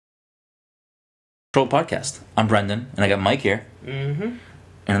Troll Podcast. I'm Brendan, and I got Mike here. Mm-hmm.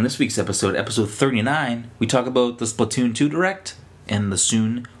 And in this week's episode 39, we talk about the Splatoon 2 Direct and the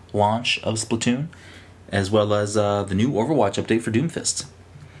soon launch of Splatoon, as well as the new Overwatch update for Doomfist.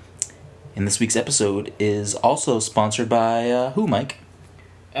 And this week's episode is also sponsored by who, Mike?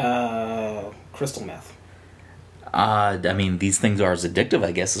 Crystal meth. I mean, these things are as addictive,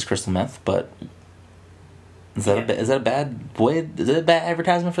 I guess, as crystal meth, but is that a bad way? Is it a bad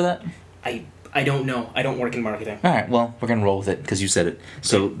advertisement for that? I don't know. I don't work in marketing. All right, well, we're going to roll with it because you said it.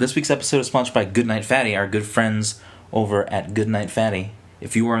 So this week's episode is sponsored by Goodnight Fatty, our good friends over at Goodnight Fatty.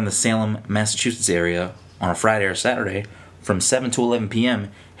 If you are in the Salem, Massachusetts area on a Friday or Saturday from 7 to 11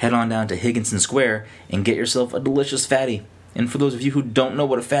 p.m., head on down to Higginson Square and get yourself a delicious fatty. And for those of you who don't know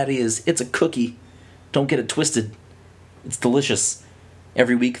what a fatty is, it's a cookie. Don't get it twisted. It's delicious.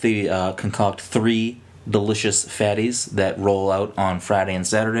 Every week they concoct 3 delicious fatties that roll out on Friday and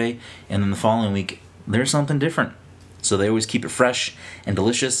Saturday, and then the following week there's something different. So they always keep it fresh and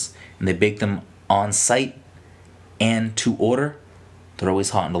delicious, and they bake them on site and to order. They're always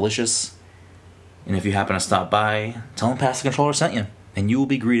hot and delicious. And if you happen to stop by, tell them Pass the Controller sent you, and you will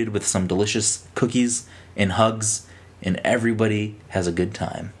be greeted with some delicious cookies and hugs, and everybody has a good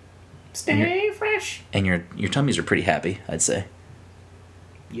time. Stay fresh. And your tummies are pretty happy, I'd say.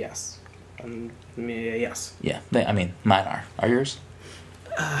 Yes. Yes. Yeah, I mean, mine are. Are yours?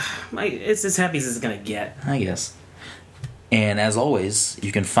 It's as happy as it's gonna get. I guess. And as always,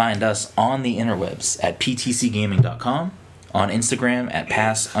 you can find us on the interwebs at ptcgaming.com, on Instagram at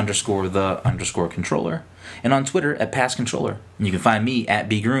pass_the_controller, and on Twitter at passcontroller. And you can find me at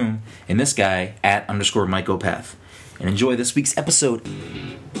bgroom, and this guy at _MikeOpath. And enjoy this week's episode.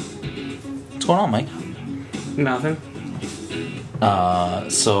 What's going on, Mike? Nothing.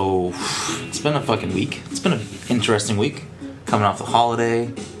 So it's been a fucking week. It's been an interesting week. Coming off the holiday.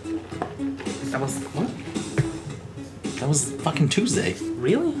 That was what? That was fucking Tuesday.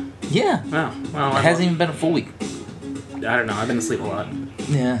 Really? Yeah. Oh, well. It hasn't even been a full week. I don't know. I've been asleep a lot.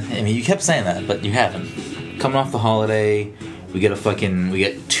 Yeah, I mean, you kept saying that, but you haven't. Coming off the holiday, we get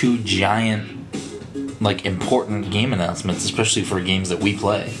 2 giant, important game announcements, especially for games that we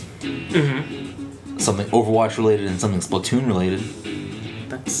play. Mm-hmm. Something Overwatch related and something Splatoon related.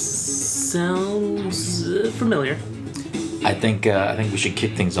 That sounds familiar. I think we should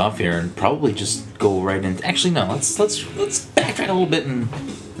kick things off here and probably just go right into. Actually, no. Let's backtrack a little bit and.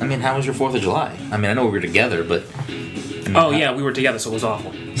 I mean, how was your 4th of July? I mean, I know we were together, but. Yeah, we were together, so it was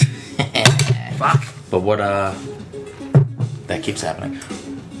awful. Fuck. But what that keeps happening.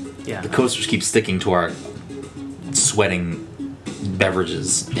 Yeah. The coasters keep sticking to our sweating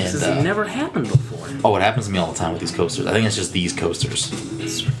beverages. This has never happened before. Oh, it happens to me all the time with these coasters. I think it's just these coasters.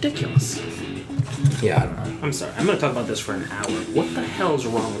 It's ridiculous. Yeah, I don't know. I'm sorry. I'm going to talk about this for an hour. What the hell's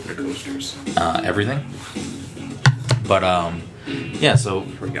wrong with your coasters? Everything. But, yeah, so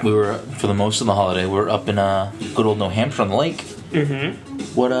we were, for the most of the holiday, we were up in good old New Hampshire on the lake. Mm-hmm.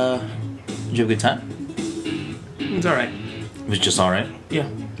 What, did you have a good time? It's alright. It was just alright? Yeah.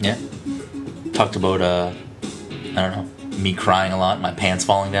 Yeah? Talked about, I don't know, me crying a lot, my pants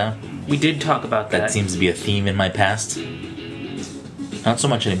falling down. We did talk about that. That seems to be a theme in my past. Not so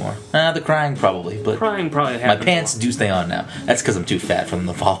much anymore. The crying probably, but crying probably my pants do stay on now. That's because I'm too fat for them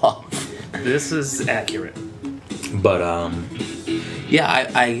to fall off. This is accurate. But yeah,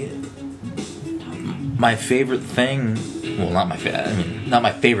 I my favorite thing. Well, not my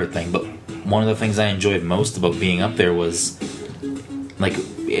favorite thing, but one of the things I enjoyed most about being up there was,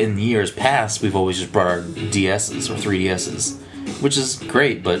 in years past, we've always just brought our DSs or 3DSs, which is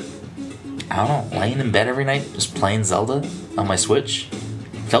great, but I don't know, laying in bed every night just playing Zelda on my Switch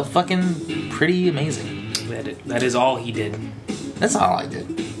felt fucking pretty amazing. That is all he did. That's all I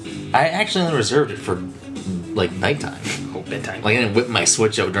did. I actually only reserved it for nighttime. Oh, bedtime. I didn't whip my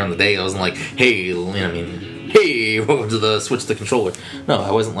Switch out during the day. I wasn't hey, hey, welcome to the Switch the controller. No,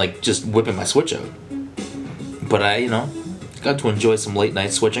 I wasn't just whipping my Switch out. But I, got to enjoy some late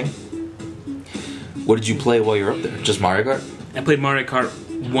night switching. What did you play while you were up there? Just Mario Kart? I played Mario Kart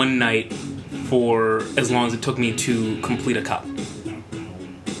one night for as long as it took me to complete a cup.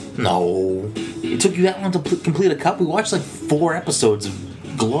 No. It took you that long to complete a cup? We watched 4 episodes of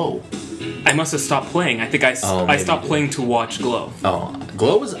Glow. I must have stopped playing. I think I stopped playing to watch Glow. Oh,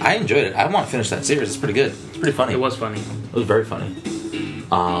 Glow I enjoyed it. I want to finish that series. It's pretty good. It's pretty funny. It was funny. It was very funny.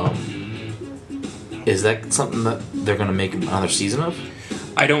 Is that something that they're going to make another season of?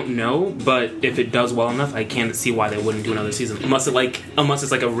 I don't know, but if it does well enough, I can't see why they wouldn't do another season. Unless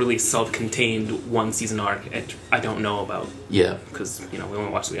it's a really self-contained one-season arc I don't know about. Yeah. Because, we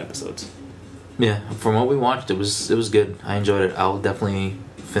only watched 3 episodes. Yeah, from what we watched, it was good. I enjoyed it. I'll definitely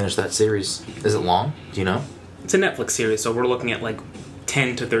finish that series. Is it long? Do you know? It's a Netflix series, so we're looking at like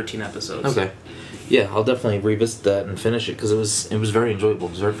 10 to 13 episodes. Okay. Yeah, I'll definitely revisit that and finish it because it was very enjoyable.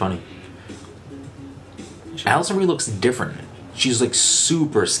 It was very funny. Alison Brie looks different. She's like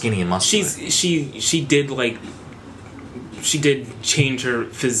super skinny and muscular. She did change her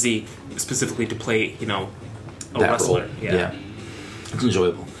physique specifically to play, a that wrestler. role. Yeah. It's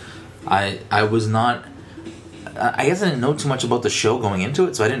enjoyable. I was not. I guess I didn't know too much about the show going into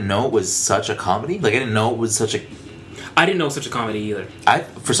it, so I didn't know it was such a comedy. Like I didn't know it was such a. I didn't know such a comedy either.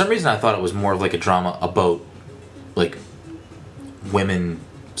 For some reason I thought it was more of like a drama about like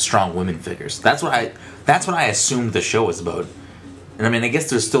strong women figures. That's what I assumed the show was about. And I mean, I guess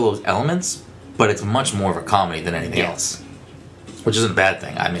there's still those elements, but it's much more of a comedy than anything else. Which isn't a bad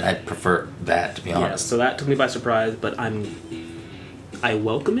thing. I mean, I prefer that, to be honest. Yeah, so that took me by surprise, but I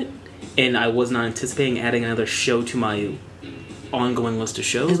welcome it, and I was not anticipating adding another show to my ongoing list of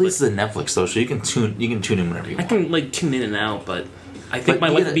shows. At least it's a Netflix though, so you can tune in whenever you want. I can tune in and out, but I think my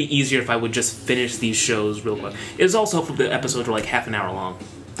life would be easier if I would just finish these shows real quick. It's also helpful if the episodes are like half an hour long.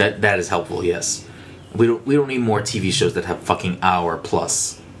 That is helpful, yes. We don't need more TV shows that have fucking hour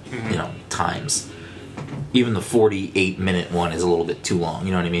plus, times. Even the 48-minute one is a little bit too long.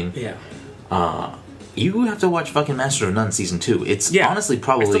 You know what I mean? Yeah. You have to watch fucking Master of None season 2. It's honestly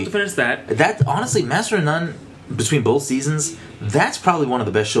probably. I still have to finish that. That honestly, Master of None between both seasons, that's probably one of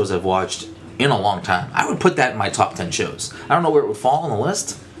the best shows I've watched in a long time. I would put that in my top 10 shows. I don't know where it would fall on the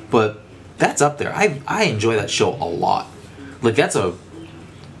list, but that's up there. I enjoy that show a lot. Like that's a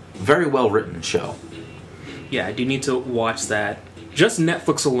very well written show. Yeah, I do need to watch that. Just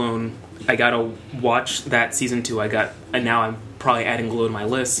Netflix alone, I gotta watch that season 2. And now I'm probably adding Glow to my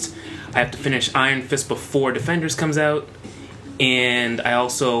list. I have to finish Iron Fist before Defenders comes out, and I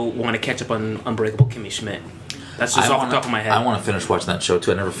also want to catch up on Unbreakable Kimmy Schmidt. That's just off the top of my head. I want to finish watching that show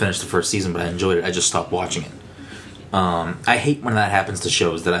too. I never finished the first season, but I enjoyed it. I just stopped watching it. I hate when that happens to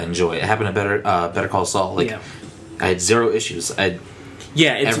shows that I enjoy. It happened to Better Call Saul. I had zero issues.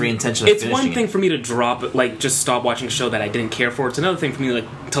 Every intention of it's one thing for me to drop, just stop watching a show that I didn't care for. It's another thing for me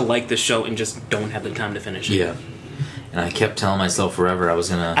to like the show and just don't have the time to finish it. Yeah. And I kept telling myself forever I was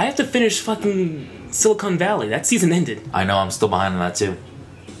gonna. I have to finish fucking Silicon Valley. That season ended. I know, I'm still behind on that too.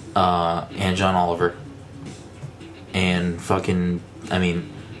 And John Oliver. And fucking, I mean,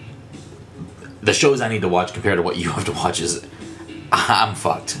 the shows I need to watch compared to what you have to watch is, I'm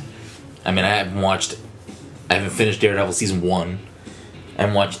fucked. I mean, I haven't finished Daredevil season 1. I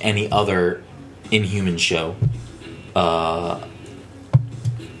haven't watched any other Inhuman show.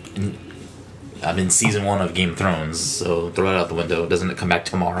 I'm in season 1 of Game of Thrones, so throw it out the window. Doesn't it come back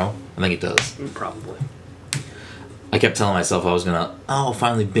tomorrow? I think it does. Probably. I kept telling myself I was I'll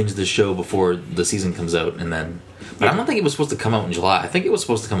finally binge the show before the season comes out, and then... But I don't think it was supposed to come out in July. I think it was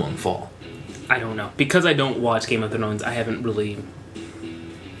supposed to come out in fall. I don't know. Because I don't watch Game of Thrones, I haven't really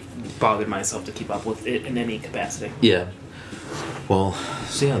bothered myself to keep up with it in any capacity. Yeah. Well,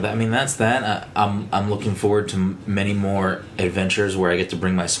 so yeah, that's that. I'm looking forward to many more adventures where I get to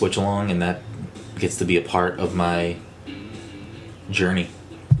bring my Switch along, and that gets to be a part of my journey.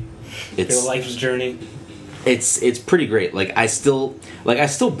 It's your life's journey. It's pretty great. I still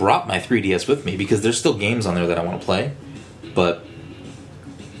brought my 3DS with me because there's still games on there that I want to play. But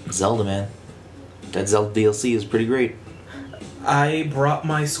Zelda, man, that Zelda DLC is pretty great. I brought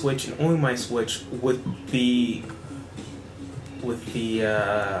my Switch and only my Switch with the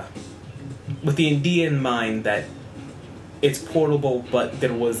idea in mind that it's portable, but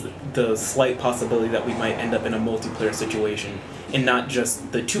there was the slight possibility that we might end up in a multiplayer situation, and not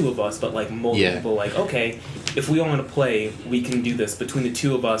just the two of us, but multiple people. Okay, if we all want to play, we can do this. Between the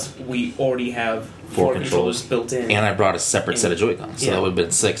two of us, we already have 4 controllers built in. And I brought a separate set of Joy-Cons, so that would have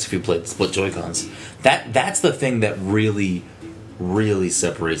been 6 if you played split Joy-Cons. That's the thing that really, really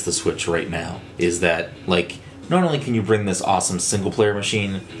separates the Switch right now, is that, not only can you bring this awesome single-player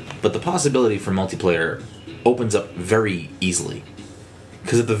machine, but the possibility for multiplayer opens up very easily.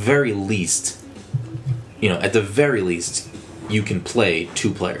 Because at the very least, you can play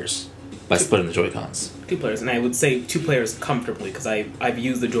 2 players by splitting the Joy-Cons. 2 players, and I would say 2 players comfortably, because I've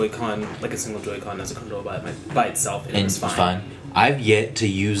used the Joy-Con, a single Joy-Con as a controller by itself, and it's fine. I've yet to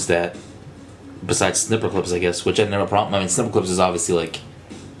use that, besides snipper clips, I guess, which I never problem. I mean, snipper clips is obviously,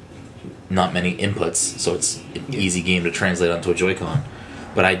 not many inputs, so it's an easy game to translate onto a Joy-Con.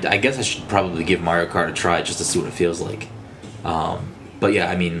 But I guess I should probably give Mario Kart a try just to see what it feels like. But yeah,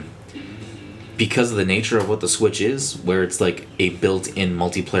 I mean, because of the nature of what the Switch is, where it's a built-in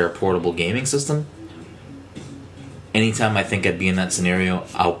multiplayer portable gaming system, anytime I think I'd be in that scenario,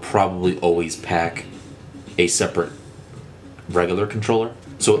 I'll probably always pack a separate regular controller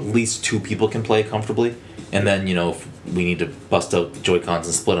so at least 2 people can play comfortably. And then, you know, if we need to bust out the Joy-Cons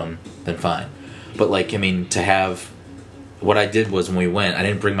and split them, then fine. But, like, I mean, to have... What I did was when we went, I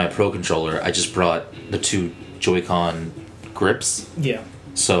didn't bring my Pro Controller. I just brought the 2 Joy-Con grips. Yeah.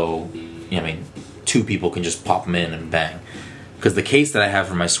 So, I mean, 2 people can just pop them in and bang. Because the case that I have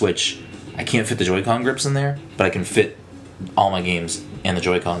for my Switch, I can't fit the Joy-Con grips in there, but I can fit all my games and the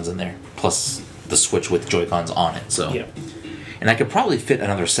Joy-Cons in there, plus the Switch with Joy-Cons on it. So, Yeah. and I could probably fit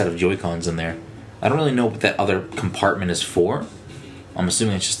another set of Joy-Cons in there. I don't really know what that other compartment is for. I'm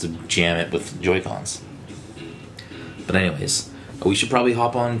assuming it's just to jam it with Joy-Cons. But anyways, we should probably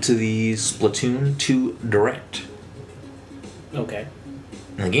hop on to the Splatoon 2 Direct. Okay.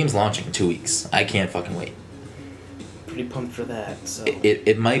 And the game's launching in 2 weeks. I can't fucking wait. Pretty pumped for that. So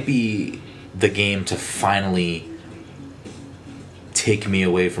It might be the game to finally take me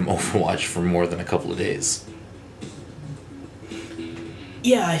away from Overwatch for more than a couple of days.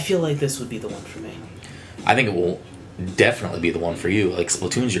 yeah, I feel like this would be the one for me. I think it will definitely be the one for you. Like,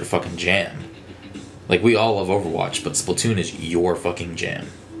 Splatoon's your fucking jam. Like, we all love Overwatch, but Splatoon is your fucking jam.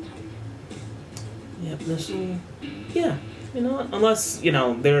 Yep, this will... Yeah, you know what? Unless, you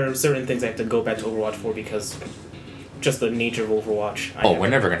know, there are certain things I have to go back to Overwatch for because just the nature of Overwatch. We're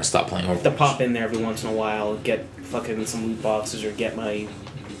never going to stop playing Overwatch. To pop in there every once in a while, get fucking some loot boxes or get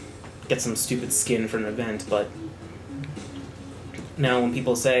some stupid skin for an event, but now when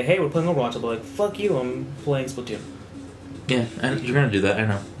people say, hey, we're playing Overwatch, I'll be like, fuck you, I'm playing Splatoon. Yeah, and you're going to do that, I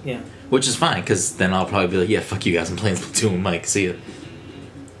know. Yeah. Which is fine, because then I'll probably be like, yeah, fuck you guys, I'm playing Splatoon with Mike, see ya.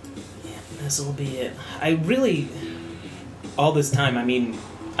 Yeah, this will be it. I really... All this time, I mean,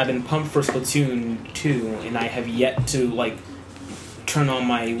 I've been pumped for Splatoon 2, and I have yet to, like, turn on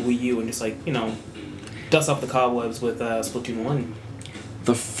my Wii U and just, like, you know, dust off the cobwebs with Splatoon 1.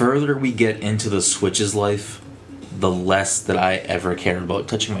 The further we get into the Switch's life, the less that I ever care about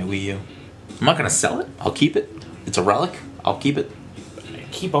touching my Wii U. I'm not going to sell it. I'll keep it. It's a relic. I'll keep it. I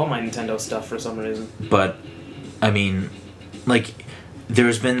keep all my Nintendo stuff for some reason. But, I mean, like,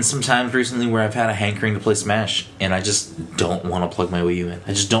 there's been some times recently where I've had a hankering to play Smash, and I just don't want to plug my Wii U in.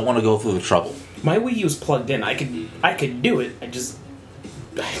 I just don't want to go through the trouble. My Wii U's plugged in. I could do it. I just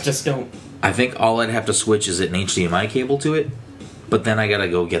don't. I think all I'd have to switch is an HDMI cable to it, but then I gotta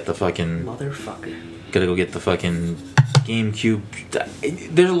go get the fucking... Motherfucker. Gotta go get the fucking GameCube.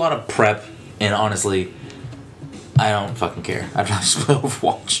 There's a lot of prep, and honestly, I don't fucking care. I'd rather just play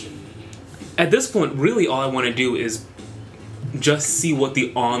Overwatch. At this point, really all I want to do is just see what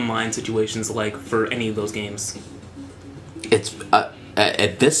the online situation's like for any of those games. It's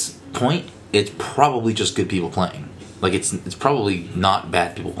at this point, it's probably just good people playing. Like, it's probably not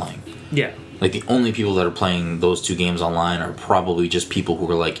bad people playing. Yeah. Like, the only people that are playing those 2 games online are probably just people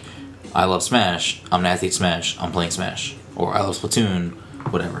who are like, I love Smash, I'm an athlete Smash, I'm playing Smash. Or I love Splatoon,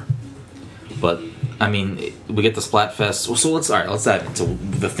 whatever. But, I mean, we get the Splatfest. So let's dive into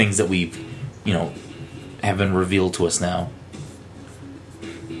the things that we've, you know, have been revealed to us now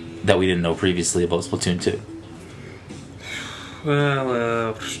that we didn't know previously about Splatoon 2.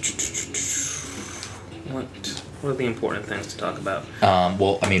 Well, what are the important things to talk about?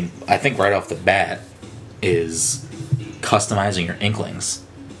 Well, I mean, I think right off the bat is customizing your Inklings.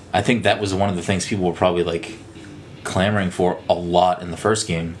 I think that was one of the things people were probably, like, clamoring for a lot in the first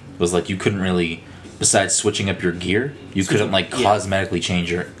game. Was, like, you couldn't really, besides switching up your gear, you couldn't, like, cosmetically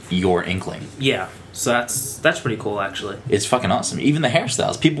change your Inkling. Yeah, so that's pretty cool, actually. It's fucking awesome. Even the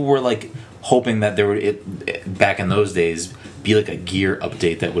hairstyles. People were, like, hoping that there would, back in those days, be, like, a gear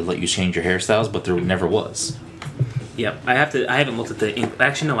update that would let you change your hairstyles, but there never was. Yep, I haven't looked at the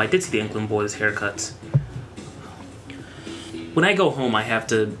actually no, I did see the Inkling boys' haircuts. When I go home, I have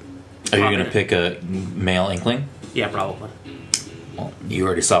to. Are you going to pick a male Inkling? Yeah, probably. Well, you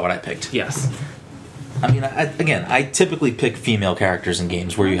already saw what I picked. Yes. I mean, I typically pick female characters in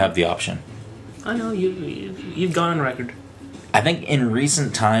games where you have the option. I know you've gone on record. I think in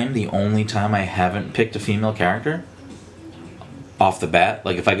recent time, the only time I haven't picked a female character off the bat,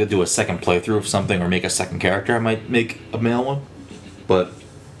 like if I could do a second playthrough of something or make a second character, I might make a male one. But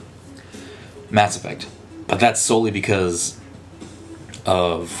Mass Effect. But that's solely because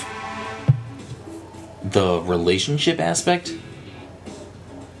of the relationship aspect.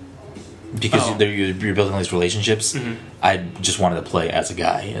 Because you're building these relationships. Mm-hmm. I just wanted to play as a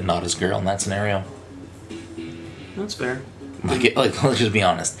guy and not as a girl in that scenario. That's fair. Like, let's just be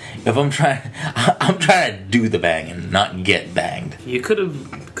honest. If I'm trying to do the banging, not get banged. You could have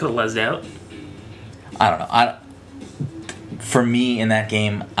lesed out. I don't know. For me in that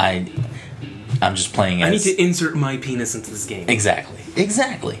game, I'm just playing as... I need to insert my penis into this game.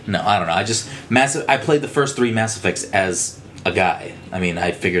 Exactly. No, I don't know. I played the first 3 Mass Effects as a guy. I mean,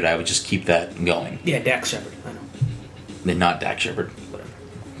 I figured I would just keep that going. Yeah, Dax Shepard. I know. And not Dax Shepard. Whatever.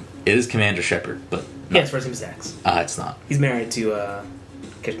 It is Commander Shepard, but Yeah, his first name is Dax. it's not. He's married to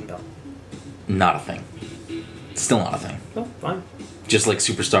Kirsten Bell. Not a thing. Still not a thing. Oh, fine. Just like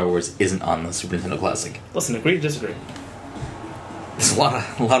Super Star Wars isn't on the Super Nintendo Classic. Listen, agree to disagree. There's a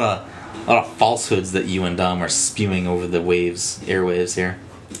lot of falsehoods that you and Dom are spewing over the airwaves here.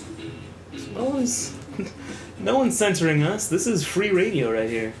 No one's censoring us. This is free radio right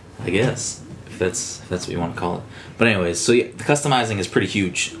here. I guess if that's what you want to call it. But anyways, so yeah, the customizing is pretty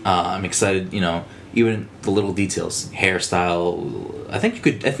huge. I'm excited. Even the little details, hairstyle. I think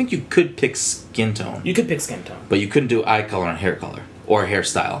you could pick skin tone. You could pick skin tone, But you couldn't do eye color and hair color or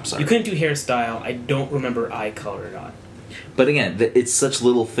hairstyle. I'm sorry. You couldn't do hairstyle. I don't remember eye color or not. But again, it's such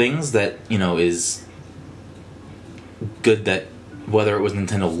little things that is good that whether it was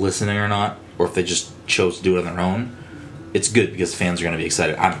Nintendo listening or not, or if they just chose to do it on their own, it's good because fans are going to be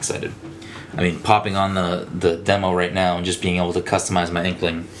excited. I'm excited. I mean, popping on the demo right now and just being able to customize my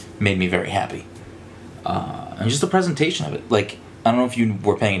Inkling made me very happy. And just the presentation of it. Like, I don't know if you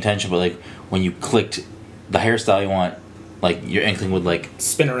were paying attention, but like when you clicked the hairstyle you want, like your Inkling would like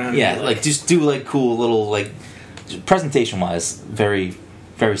spin around. Yeah, like just do like cool little like presentation wise, very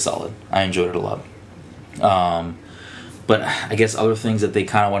very solid. I enjoyed it a lot. But I guess other things that they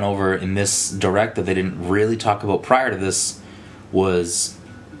kind of went over in this direct that they didn't really talk about prior to this was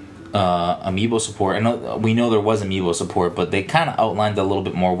Amiibo support. I know we know there was Amiibo support, but they kind of outlined a little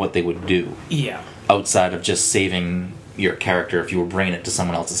bit more what they would do. Yeah. Outside of just saving your character if you were bringing it to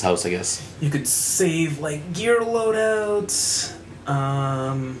someone else's house, I guess. You could save like gear loadouts.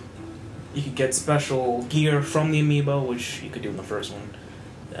 You could get special gear from the Amiibo, which you could do in the first one.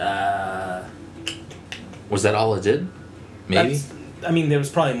 Was that all it did? Maybe. There was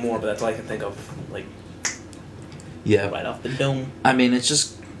probably more, but that's all I can think of. Like, yeah, right off the dome. I mean, it's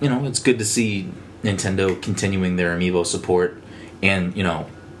just it's good to see Nintendo continuing their Amiibo support, and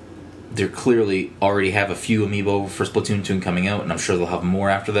they clearly already have a few Amiibo for Splatoon 2 coming out, and I'm sure they'll have more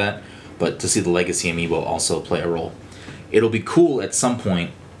after that. But to see the Legacy Amiibo also play a role, it'll be cool at some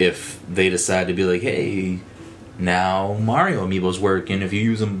point if they decide to be like, hey, now Mario Amiibos work, and if you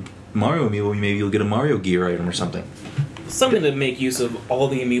use a Mario Amiibo, maybe you'll get a Mario gear item or something. Something to make use of all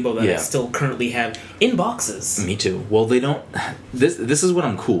the Amiibo that I still currently have in boxes. Me too. Well, they don't. This is what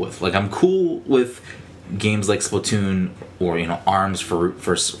I'm cool with. Like, I'm cool with games like Splatoon or ARMS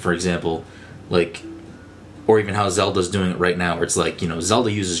for example, like, or even how Zelda's doing it right now, where it's like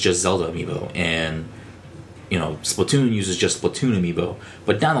Zelda uses just Zelda Amiibo and Splatoon uses just Splatoon Amiibo.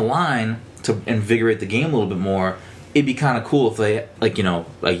 But down the line, to invigorate the game a little bit more, it'd be kind of cool if they, like,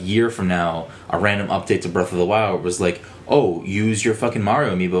 a year from now, a random update to Breath of the Wild was like, oh, use your fucking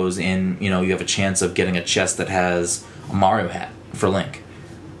Mario Amiibos and, you have a chance of getting a chest that has a Mario hat for Link.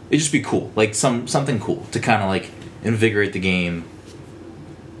 It'd just be cool. Like, something cool to kind of, like, invigorate the game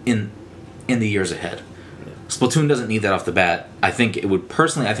in the years ahead. Splatoon doesn't need that off the bat. I think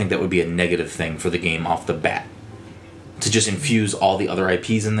that would be a negative thing for the game off the bat. To just infuse all the other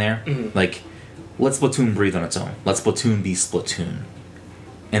IPs in there. Mm-hmm. Like, let Splatoon breathe on its own. Let Splatoon be Splatoon.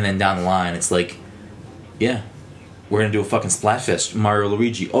 And then down the line, it's like, yeah, we're going to do a fucking Splatfest. Mario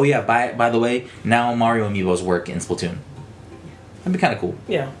Luigi. Oh yeah, by the way, now Mario Amiibos work in Splatoon. That'd be kind of cool.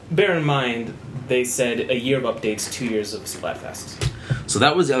 Yeah. Bear in mind, they said a year of updates, 2 years of Splatfest. So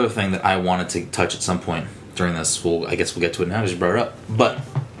that was the other thing that I wanted to touch at some point during this. I guess we'll get to it now because you brought it up. But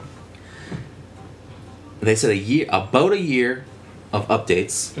they said about a year of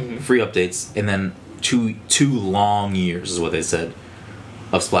updates, free updates, and then two long years is what they said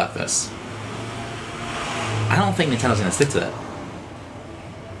of Splatfest. I don't think Nintendo's going to stick to that.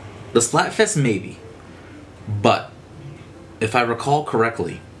 The Splatfest maybe, but if I recall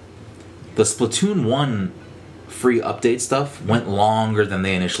correctly, the Splatoon 1 free update stuff went longer than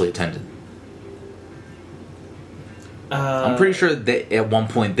they initially intended. I'm pretty sure that at one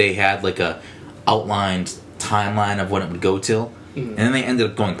point they had like a outlined timeline of when it would go till, and then they ended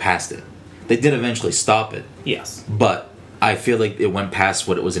up going past it. They did eventually stop it. Yes. But I feel like it went past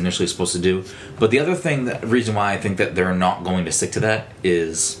what it was initially supposed to do. But the other reason why I think that they're not going to stick to that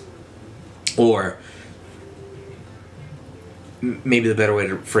is, or maybe the better way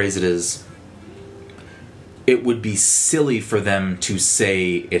to phrase it is, it would be silly for them to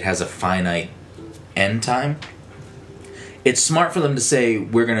say it has a finite end time. It's smart for them to say,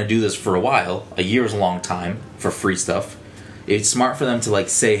 we're going to do this for a while. A year is a long time for free stuff. It's smart for them to like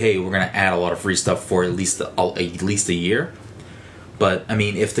say, hey, we're going to add a lot of free stuff for at least a year. But, I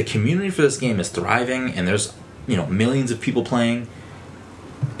mean, if the community for this game is thriving and there's, millions of people playing,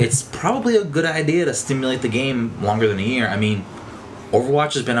 it's probably a good idea to stimulate the game longer than a year. I mean,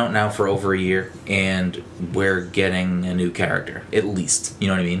 Overwatch has been out now for over a year, and we're getting a new character, at least. You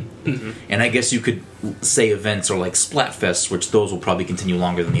know what I mean? Mm-hmm. And I guess you could say events are like Splatfest, which those will probably continue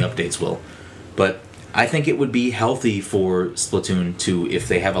longer than the updates will. But I think it would be healthy for Splatoon to, if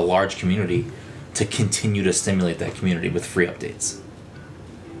they have a large community, to continue to stimulate that community with free updates.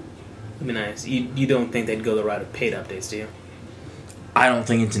 That'd be nice. You don't think they'd go the route of paid updates, do you? I don't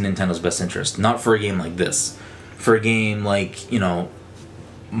think it's in Nintendo's best interest. Not for a game like this. For a game like,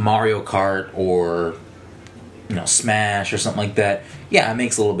 Mario Kart or, Smash or something like that, yeah, it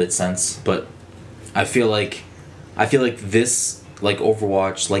makes a little bit sense. But I feel like this, like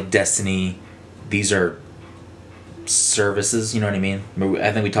Overwatch, like Destiny, these are services. You know what I mean?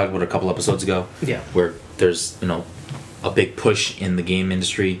 I think we talked about it a couple episodes ago. Yeah. Where there's a big push in the game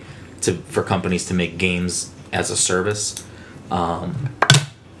industry for companies to make games as a service. I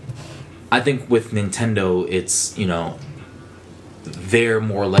think with Nintendo, it's, they're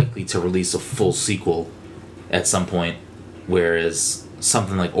more likely to release a full sequel at some point, whereas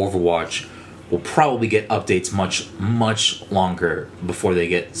something like Overwatch will probably get updates much, much longer before they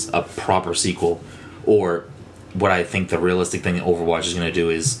get a proper sequel. Or what I think the realistic thing that Overwatch is going to do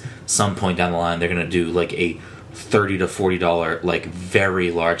is some point down the line they're going to do like a $30 to $40 like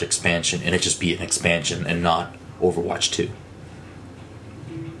very large expansion, and it just be an expansion and not Overwatch 2.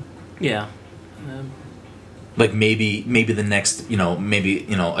 Yeah. Like maybe the next,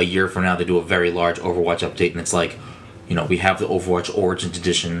 a year from now they do a very large Overwatch update, and it's like, we have the Overwatch Origins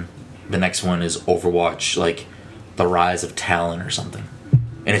Edition. The next one is Overwatch, like the Rise of Talon or something,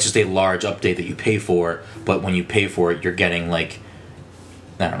 and it's just a large update that you pay for. But when you pay for it, you're getting like,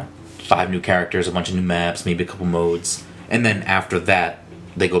 I don't know, 5 new characters, a bunch of new maps, maybe a couple modes, and then after that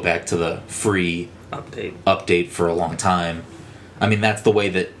they go back to the free update for a long time. I mean, that's the way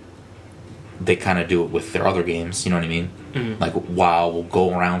that they kind of do it with their other games, you know what I mean? Mm-hmm. Like WoW will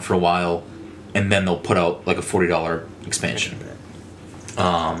go around for a while, and then they'll put out like a $40 expansion.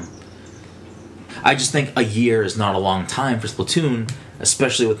 I just think a year is not a long time for Splatoon,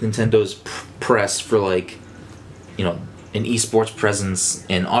 especially with Nintendo's press for like, an esports presence,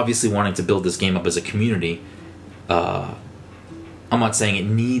 and obviously wanting to build this game up as a community. I'm not saying it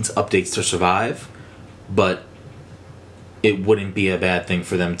needs updates to survive, but it wouldn't be a bad thing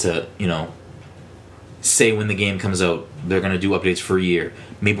for them to, say when the game comes out, they're going to do updates for a year.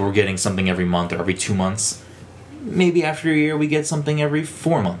 Maybe we're getting something every month or every 2 months. Maybe after a year we get something every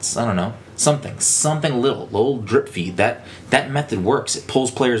 4 months. I don't know. Something little drip feed. That method works. It pulls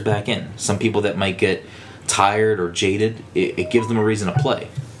players back in. Some people that might get tired or jaded, it gives them a reason to play.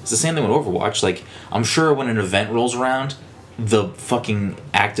 It's the same thing with Overwatch. Like, I'm sure when an event rolls around, the fucking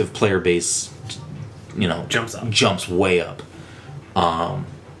active player base, jumps way up.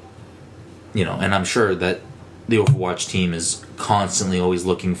 And I'm sure that the Overwatch team is constantly always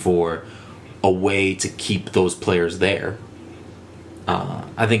looking for a way to keep those players there.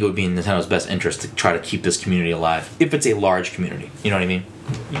 I think it would be in Nintendo's best interest to try to keep this community alive, if it's a large community. You know what I mean?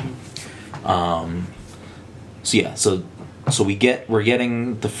 Mm-hmm. So we're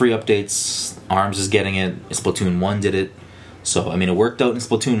getting the free updates. ARMS is getting it. Splatoon 1 did it. So I mean, it worked out in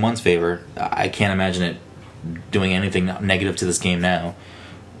Splatoon 1's favor. I can't imagine it doing anything negative to this game now,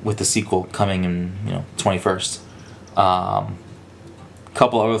 with the sequel coming in 21st.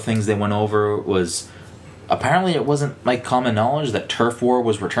 Couple other things they went over was, apparently it wasn't like common knowledge that Turf War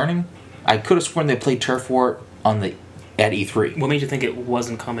was returning. I could have sworn they played Turf War at E3. What made you think it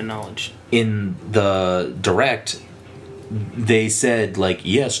wasn't common knowledge? In the Direct, they said like,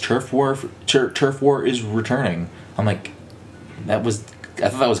 yes, Turf War is returning. I'm like, I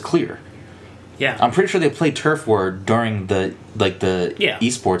thought that was clear. Yeah, I'm pretty sure they played Turf War during the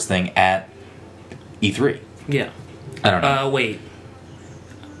esports thing at E3. Yeah. I don't know. Wait.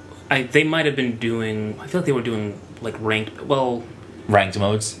 They might have been doing. I feel like they were doing like ranked. Well, ranked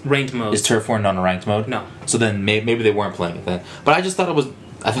modes. Ranked modes. Is Turf War not a ranked mode? No. So then maybe they weren't playing it then. But I just thought it was.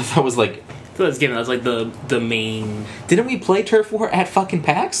 I thought that was like. I thought that was like the main. Didn't we play Turf War at fucking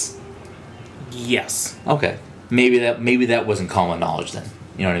PAX? Yes. Okay. Maybe that wasn't common knowledge then.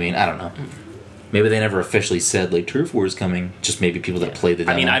 You know what I mean? I don't know. Maybe they never officially said like Turf War is coming. Just maybe people that played the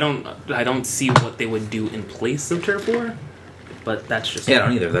demo. I mean, I don't see what they would do in place of Turf War, but that's just I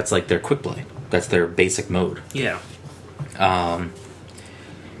don't either. That's like their quick play. That's their basic mode. Yeah.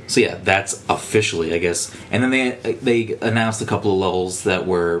 So yeah, that's officially, I guess. And then they announced a couple of levels that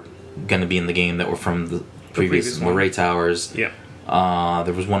were going to be in the game that were from the previous Moray Towers. Yeah.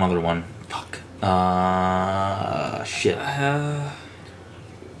 There was one other one. Fuck. Shit.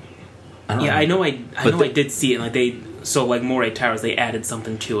 I know I did see it. Like So, like Moray Towers, they added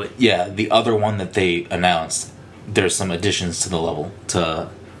something to it. Yeah, the other one that they announced, there's some additions to the level to,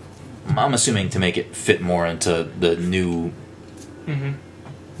 I'm assuming, to make it fit more into the new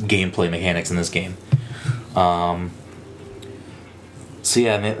gameplay mechanics in this game. So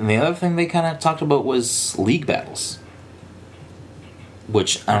yeah, and the other thing they kind of talked about was league battles,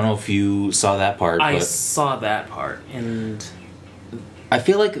 which I don't know if you saw that part. I but saw that part, and I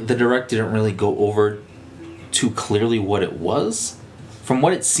feel like the direct didn't really go over too clearly what it was. From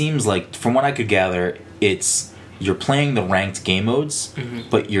what it seems like, from what I could gather, it's you're playing the ranked game modes,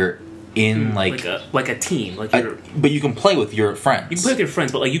 but you're in like a team, but you can play with your friends. You can play with your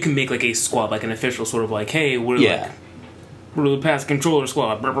friends, but like you can make like a squad, like an official sort of like, hey, we're the past controller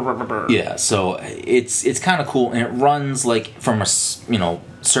squad. Brr, brr, brr, brr. Yeah, so it's kind of cool, and it runs like from a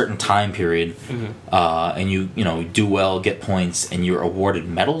certain time period, and you do well, get points, and you're awarded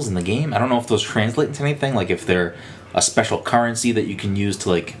medals in the game. I don't know if those translate into anything, like if they're a special currency that you can use to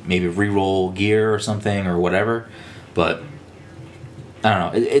like maybe re-roll gear or something or whatever, but I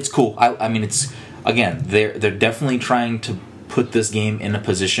don't know. It's cool. I mean, it's again they're definitely trying to put this game in a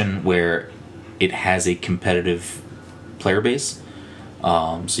position where it has a competitive player base.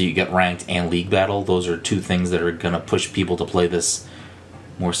 So you get ranked and league battle. Those are two things that are going to push people to play this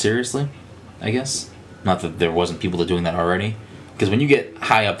more seriously, I guess. Not that there wasn't people doing that already. Because when you get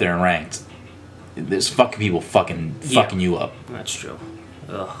high up there in ranked, there's fucking people fucking you up. That's true.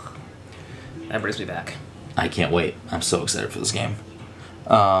 Ugh. That brings me back. I can't wait. I'm so excited for this game.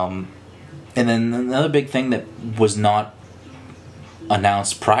 And then another big thing that was not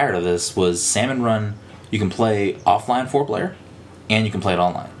announced prior to this was Salmon Run. You can play offline 4-player, and you can play it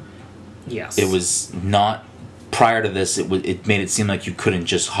online. Yes. It was not prior to this. It made it seem like you couldn't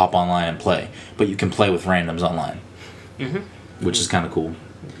just hop online and play, but you can play with randoms online, which is kind of cool.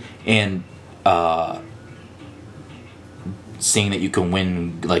 And seeing that you can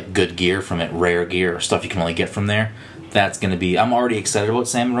win like good gear from it, rare gear or stuff you can only get from there. That's going to be. I'm already excited about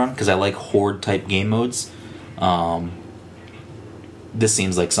Salmon Run because I like horde type game modes. This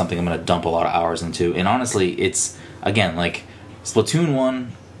seems like something I'm going to dump a lot of hours into. And honestly, it's, again, like, Splatoon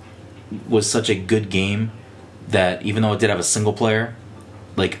 1 was such a good game that even though it did have a single player,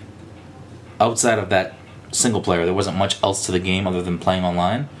 like, outside of that single player, there wasn't much else to the game other than playing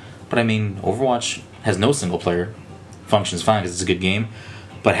online. But I mean, Overwatch has no single player. Functions fine because it's a good game.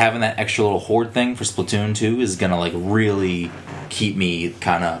 But having that extra little horde thing for Splatoon 2 is going to, like, really keep me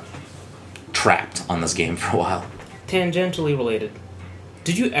kind of trapped on this game for a while. Tangentially related.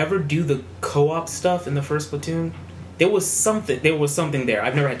 Did you ever do the co-op stuff in the first Splatoon? There was something there.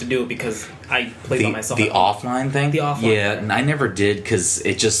 I've never had to do it because I played by myself. The offline thing? The offline. Yeah, and I never did because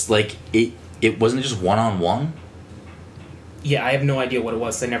it just, like, it wasn't just one-on-one. Yeah, I have no idea what it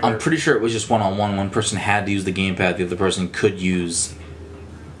was. I'm pretty sure it was just one-on-one. One person had to use the gamepad. The other person could use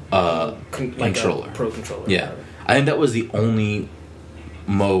controller. A pro controller. Yeah. I think that was the only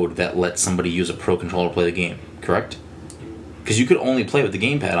mode that let somebody use a pro controller to play the game, correct? Because you could only play with the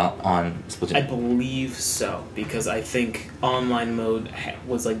gamepad on Splatoon. I believe so, because I think online mode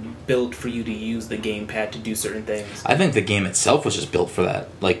was like built for you to use the gamepad to do certain things. I think the game itself was just built for that,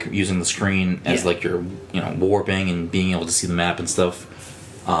 like using the screen as like your warping and being able to see the map and stuff.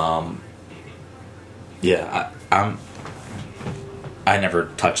 I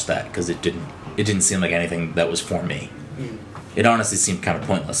never touched that because it didn't seem like anything that was for me. It honestly seemed kind of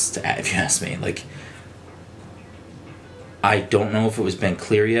pointless to add, if you ask me. Like, I don't know if it was been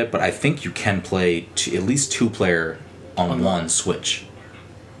clear yet, but I think you can play at least 2-player on one Switch.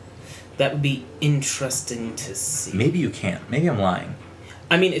 That would be interesting to see. Maybe you can't. Maybe I'm lying.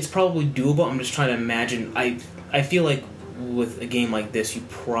 I mean, it's probably doable. I'm just trying to imagine. I feel like with a game like this, you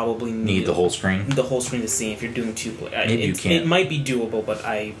probably need the whole screen. The whole screen to see if you're doing 2-player. Maybe you can't. It might be doable, but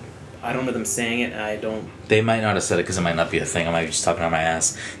I don't know them saying it. I don't. They might not have said it because it might not be a thing. I might be just talking on my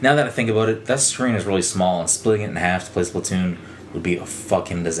ass. Now that I think about it, that screen is really small, and splitting it in half to play Splatoon would be a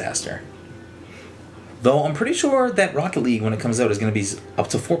fucking disaster. Though I'm pretty sure that Rocket League, when it comes out, is going to be up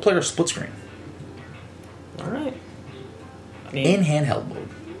to 4-player split screen. All right. I mean, in handheld mode.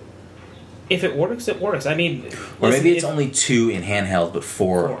 If it works, it works. I mean, or maybe it's only 2 in handheld, but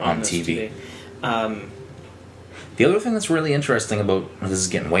 4 on TV. The other thing that's really interesting about, this is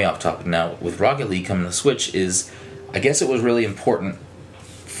getting way off topic now, with Rocket League coming to Switch is, I guess it was really important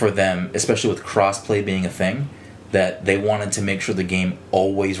for them, especially with crossplay being a thing, that they wanted to make sure the game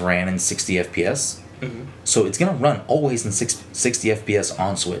always ran in 60 FPS. Mm-hmm. So it's going to run always in 60 FPS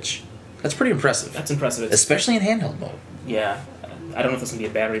on Switch. That's pretty impressive. That's impressive. Especially in handheld mode. Yeah. I don't know if it's gonna be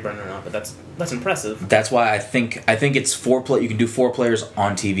a battery burner or not, but that's impressive. That's why I think it's 4 play. You can do 4 players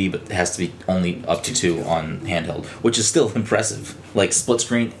on TV, but it has to be only up to 2 on handheld, which is still impressive. Like split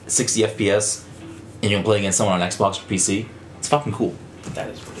screen, 60 FPS, and you can play against someone on Xbox or PC. It's fucking cool. That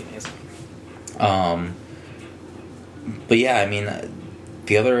is pretty amazing. But yeah, I mean,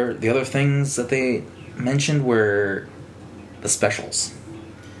 the other things that they mentioned were the specials,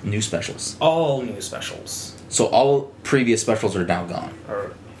 new specials. All new specials. So all previous specials are now gone.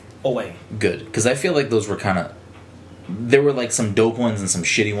 Or away. Good, because I feel like those were kind of, there were like some dope ones and some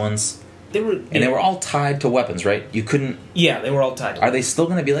shitty ones. They were all tied to weapons, right? You couldn't. Yeah, they were all tied. Are they still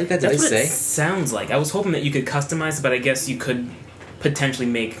going to be like that? Did That's they what say? It sounds like. I was hoping that you could customize it, but I guess you could potentially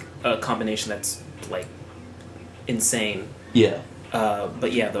make a combination that's like insane. Yeah.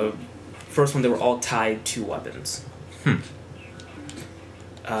 But yeah, the first one they were all tied to weapons.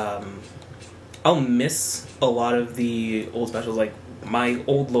 I'll miss a lot of the old specials, like my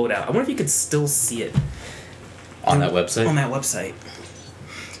old loadout. I wonder if you could still see it On that website? On that website.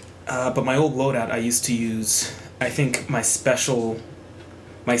 But my old loadout, I used to use, I think my sub-weapon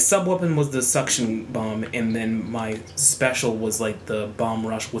was the suction bomb, and then my special was like the bomb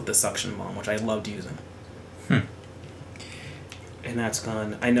rush with the suction bomb, which I loved using. And that's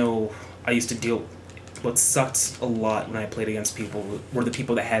gone. I know I used to deal... What sucked a lot when I played against people were the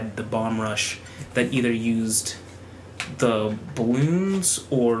people that had the bomb rush that either used the balloons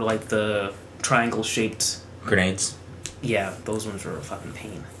or like the triangle-shaped... Grenades? Yeah, those ones were a fucking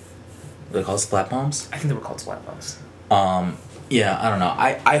pain. Were they called splat bombs? I think they were called splat bombs. Yeah, I don't know.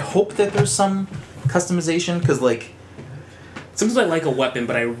 I hope that there's some customization, because like... Sometimes I like a weapon,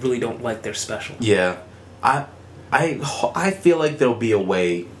 but I really don't like their special. Yeah. I feel like there'll be a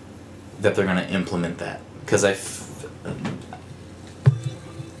way that they're going to implement that. Because again,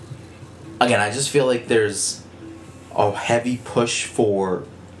 I just feel like there's a heavy push for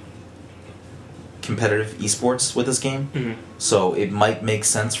competitive esports with this game. Mm-hmm. So it might make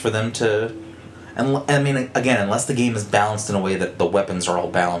sense for them to... And I mean, again, unless the game is balanced in a way that the weapons are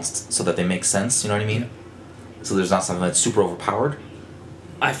all balanced so that they make sense, you know what I mean? So there's not something that's super overpowered.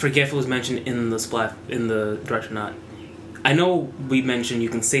 I forget if it was mentioned in the direction or not. I know we mentioned you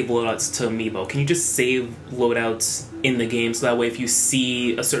can save loadouts to Amiibo. Can you just save loadouts in the game so that way if you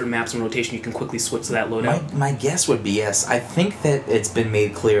see a certain map's in rotation, you can quickly switch to that loadout? My guess would be yes. I think that it's been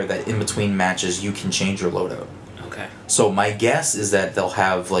made clear that in between matches you can change your loadout. Okay. So my guess is that you'll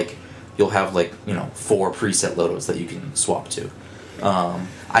have 4 preset loadouts that you can swap to.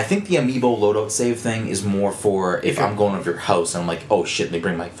 I think the Amiibo loadout save thing is more for if I'm going over your house and I'm like, oh shit, they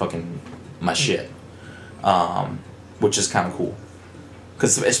bring my shit. Which is kind of cool.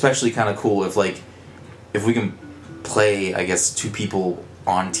 Because especially kind of cool if we can play, I guess, 2 people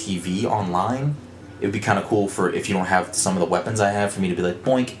on TV online, it would be kind of cool for if you don't have some of the weapons I have, for me to be like,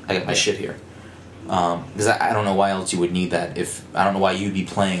 boink, I got my shit here. Because I don't know why else you would need that. I don't know why you'd be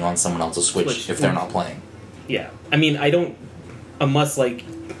playing on someone else's Switch if they're not playing. Yeah. I mean, unless,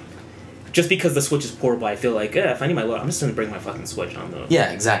 just because the Switch is portable, I feel like, if I need my loadout, I'm just going to bring my fucking Switch on the...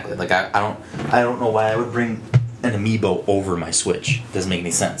 Yeah, exactly. Like, I don't know why I would bring an Amiibo over my Switch. Doesn't make any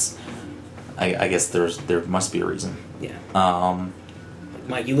sense. I guess there must be a reason. Yeah.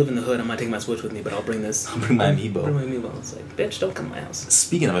 Mike, you live in the hood. I'm gonna take my Switch with me, but I'll bring this. I'll bring my Amiibo. Bring my Amiibo. It's like, bitch, don't come to my house.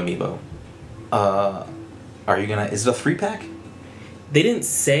 Speaking of Amiibo, are you gonna? Is it a 3-pack? They didn't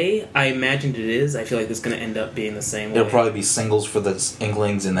say. I imagined it is. I feel like it's gonna end up being the same. It'll way. probably be singles for the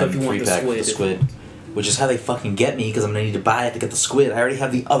Inklings and then 3-pack for the Squid. Which is how they fucking get me, because I'm gonna need to buy it to get the Squid. I already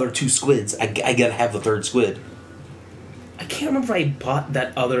have the other 2 Squids. I gotta have the 3rd Squid. I can't remember if I bought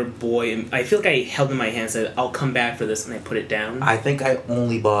that other boy. I feel like I held it in my hand and said, I'll come back for this, and I put it down. I think I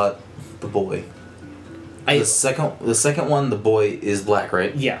only bought the boy. The second one, the boy is black,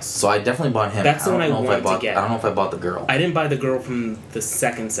 right? Yes. So I definitely bought him. That's the one I wanted to get. I don't know if I bought the girl. I didn't buy the girl from the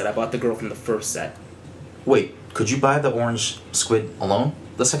second set. I bought the girl from the first set. Wait, could you buy the orange Squid alone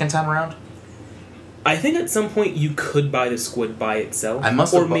the second time around? I think at some point you could buy the Squid by itself. I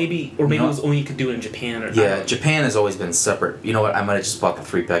must or have maybe it was only you could do it in Japan. Yeah, Japan has always been separate. You know what? I might have just bought the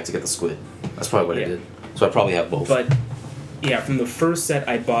 3-pack to get the Squid. That's probably what I did. So I probably have both. But yeah, from the first set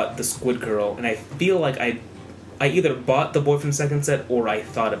I bought the Squid Girl, and I feel like I either bought the boy from the second set or I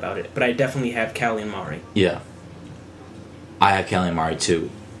thought about it. But I definitely have Callie and Mari. Yeah, I have Callie and Mari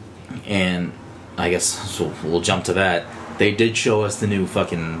too, and I guess so we'll jump to that. They did show us the new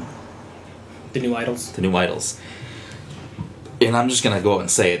fucking. The new idols? The new idols. And I'm just going to go out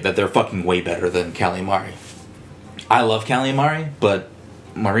and say it, that they're fucking way better than Callie and Mari. I love Callie and Mari, but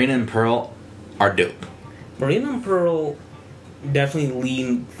Marina and Pearl are dope. Marina and Pearl definitely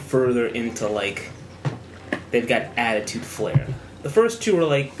lean further into, they've got attitude flair. the first two are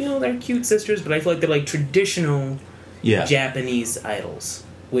like, they're cute sisters, but I feel like they're like traditional Yeah. Japanese idols,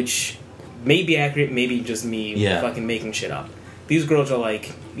 which may be accurate, maybe just me fucking making shit up. These girls are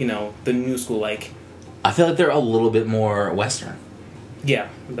like, the new school, like... I feel like they're a little bit more Western. Yeah,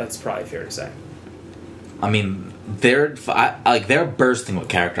 that's probably fair to say. I mean, they're bursting with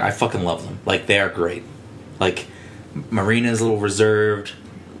character. I fucking love them. Like, they are great. Like, Marina's a little reserved,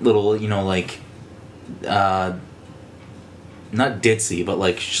 little, not ditzy, but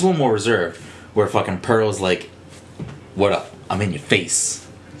like she's a little more reserved. Where fucking Pearl's like, "What up? I'm in your face."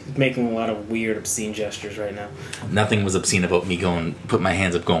 Making a lot of weird, obscene gestures right now. Nothing was obscene about me put my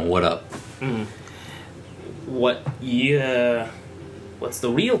hands up, going, "What up?" Mm. What? Yeah. What's the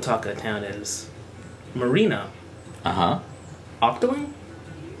real talk of the town is Marina. Octoling?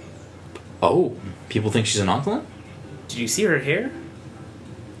 Oh, people think she's an Octoling? Did you see her hair?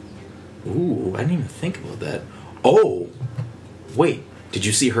 Ooh, I didn't even think about that. Oh, wait, did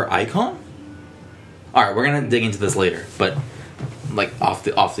you see her icon? All right, we're gonna dig into this later, but like off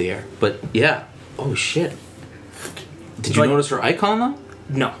the air. But yeah, oh shit. Did you notice her icon though?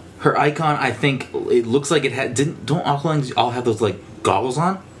 No. Her icon, I think it looks like it had. Don't Octolings all have those like goggles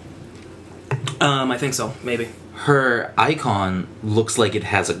on? I think so. Maybe. Her icon looks like it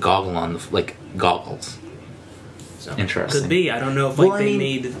has a goggle on, like goggles. So, interesting. Could be. I don't know if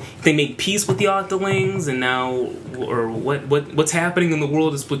they made peace with the Octolings, and now, or what's happening in the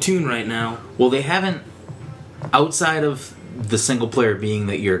world of Splatoon right now. Well, they haven't, outside of the single player being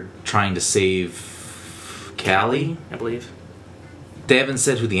that you're trying to save Callie, I believe. They haven't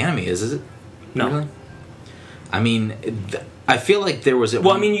said who the enemy is it? No. Really? I mean, I feel like there was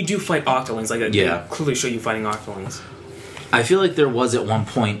I mean, you do fight Octolings. Like, yeah. They clearly show you fighting Octolings. I feel like there was at one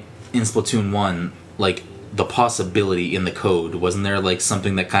point in Splatoon 1, like, the possibility in the code. Wasn't there, like,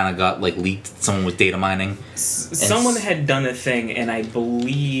 something that kind of got, like, leaked? Someone was data mining? Someone had done a thing, and I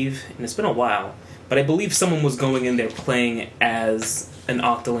believe, and it's been a while, but I believe someone was going in there playing as an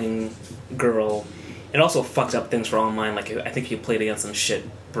Octoling girl. It also fucked up things for online. Like, I think if you played against some shit,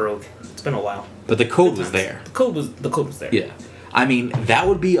 broke. It's been a while. But the code was there. The code was there. Yeah. I mean, that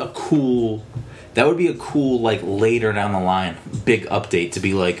would be a cool, like, later down the line, big update to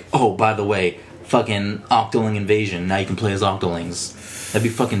be like, oh, by the way, fucking Octoling invasion. Now you can play as Octolings. That'd be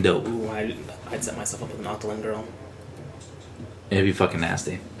fucking dope. Ooh, I'd set myself up with an Octoling girl. It'd be fucking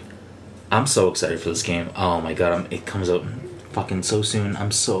nasty. I'm so excited for this game. Oh my god, it comes out fucking so soon.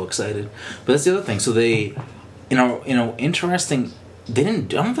 I'm so excited. But that's the other thing. So they, interesting. They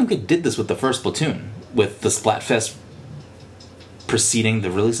didn't. I don't think they did this with the first Splatoon, with the Splatfest preceding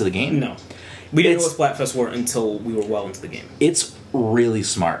the release of the game. No, we didn't know what Splatfest were until we were well into the game. It's really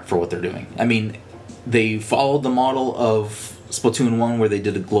smart for what they're doing. I mean, they followed the model of Splatoon 1 where they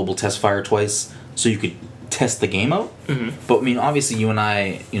did a global test fire twice, so you could test the game out. Mm-hmm. But I mean, obviously, you and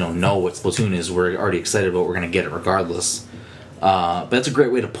I, know what Splatoon is. We're already excited about. We're going to get it regardless. But that's a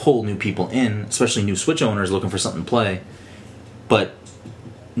great way to pull new people in, especially new Switch owners looking for something to play. But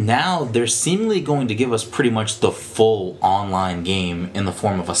now they're seemingly going to give us pretty much the full online game in the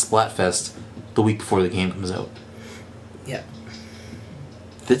form of a Splatfest the week before the game comes out. Yeah.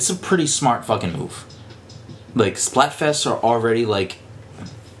 That's a pretty smart fucking move. Like, Splatfests are already, like,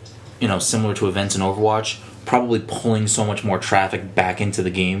 similar to events in Overwatch, probably pulling so much more traffic back into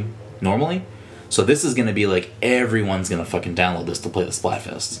the game normally. So this is going to be like, everyone's going to fucking download this to play the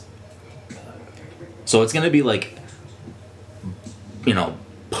Splatfest. So it's going to be like,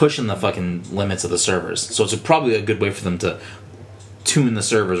 pushing the fucking limits of the servers. So it's probably a good way for them to tune the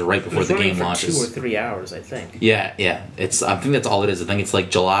servers right before the game launches. 2 or 3 hours, I think. Yeah. I think that's all it is. I think it's like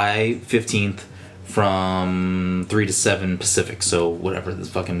July 15th from 3 to 7 Pacific. So whatever, this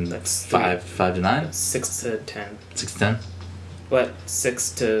fucking that's 5 to 9? 6 to 10. 6 to 10? What?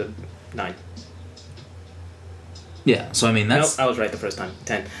 6 to 9. Yeah, so I mean that's... Nope, I was right the first time.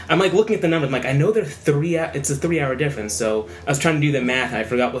 10. I'm like looking at the numbers. I'm like, I know they're it's a 3 hour difference. So I was trying to do the math and I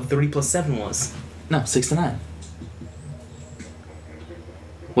forgot what 3 plus 7 was. No, 6 to 9.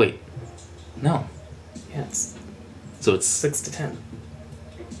 Wait. No. Yeah, so it's 6 to 10.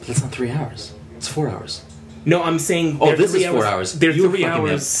 That's not 3 hours. It's 4 hours. No, I'm saying. Oh, this is 4 hours. They're 3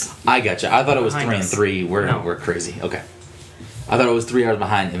 hours. I gotcha. I thought it was 3 and 3. We're crazy. Okay. I thought it was 3 hours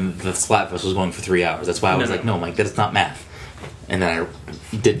behind, and the Splatfest was going for 3 hours. That's why I was like, no, Mike, that's not math. And then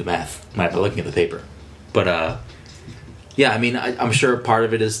I did the math by looking at the paper. But, yeah, I mean, I'm sure part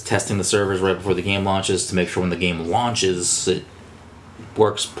of it is testing the servers right before the game launches to make sure when the game launches it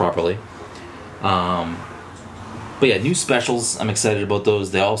works properly. But yeah, new specials, I'm excited about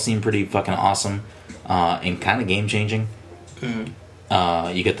those. They all seem pretty fucking awesome and kind of game-changing.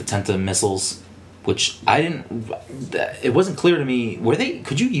 Mm-hmm. You get the Tenta missiles, which I didn't. It wasn't clear to me.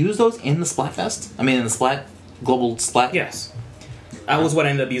 Could you use those in the Splatfest? I mean, in the global Splat. Yes, that was what I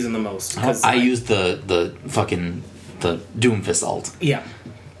ended up using the most. I used the fucking the Doomfist alt. Yeah.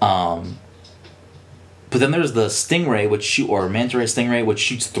 But then there's the Stingray, or Manta Ray Stingray, which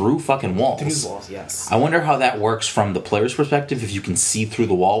shoots through fucking walls. Through walls, yes. I wonder how that works from the player's perspective, if you can see through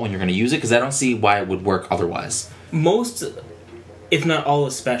the wall when you're going to use it, because I don't see why it would work otherwise. Most, if not all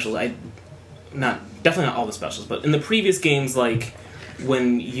the specials, definitely not all the specials, but in the previous games, like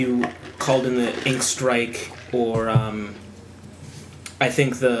when you called in the Ink Strike, or I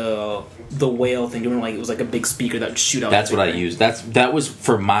think the whale thing, it was like a big speaker that would shoot out. That's what I used. That was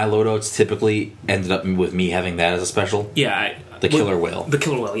for my loadouts. Typically, ended up with me having that as a special. Yeah, the killer whale. The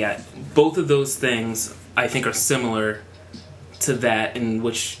killer whale. Yeah, both of those things I think are similar to that, in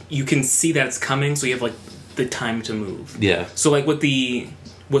which you can see that it's coming, so you have like the time to move. Yeah. So like with the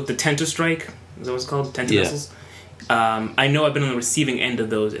Tenta Strike, is that what it's called? Tenta missiles. I know I've been on the receiving end of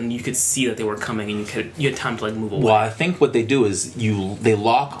those, and you could see that they were coming, and you had time to like move away. Well, I think what they do is they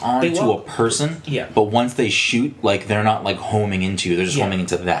lock onto a person, yeah. But once they shoot, like they're not like homing into you; they're just homing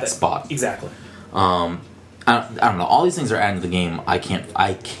into that spot. Exactly. I don't know. All these things are adding to the game. I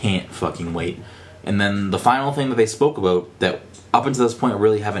can't fucking wait. And then the final thing that they spoke about that up until this point I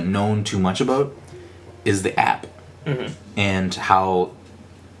really haven't known too much about is the app, and how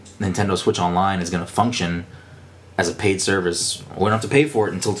Nintendo Switch Online is going to function as a paid service. We don't have to pay for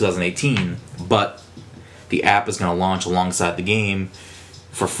it until 2018, but the app is going to launch alongside the game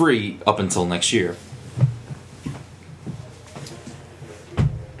for free up until next year.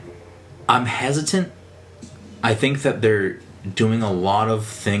 I'm hesitant. I think that they're doing a lot of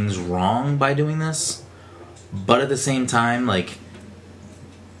things wrong by doing this, but at the same time, like,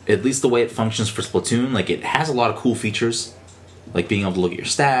 at least the way it functions for Splatoon, like, it has a lot of cool features. Like being able to look at your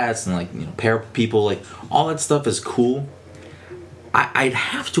stats and, like, you know, pair people, like, all that stuff is cool. I'd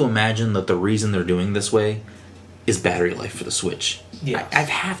have to imagine that the reason they're doing this way is battery life for the Switch. Yeah. I'd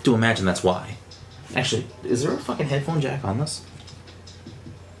have to imagine that's why. Actually, is there a fucking headphone jack on this?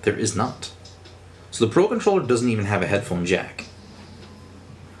 There is not. So the Pro Controller doesn't even have a headphone jack.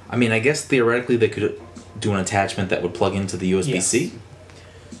 I mean, I guess theoretically they could do an attachment that would plug into the USB-C. Yes.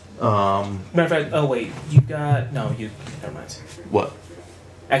 Matter of fact, oh wait, never mind. What?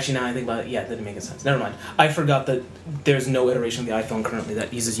 Actually, now I think about it, yeah, that didn't make any sense. Never mind. I forgot that there's no iteration of the iPhone currently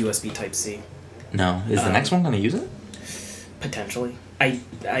that uses USB Type-C. No. Is the next one going to use it? Potentially.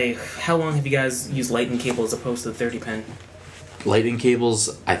 How long have you guys used Lightning cable as opposed to the 30-pin? Lightning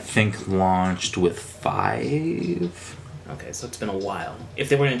cables, I think, launched with 5. Okay, so it's been a while. If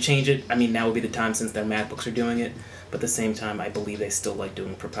they were going to change it, I mean, now would be the time since their MacBooks are doing it. But at the same time, I believe they still like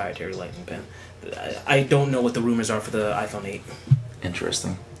doing proprietary Lightning pin. I don't know what the rumors are for the iPhone 8.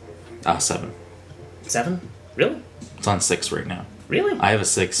 Interesting. 7. 7? Really? It's on 6 right now. Really? I have a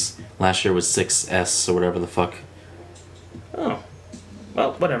 6. Last year was 6S or whatever the fuck. Oh.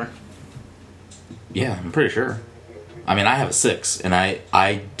 Well, whatever. Yeah, I'm pretty sure. I mean, I have a 6, and I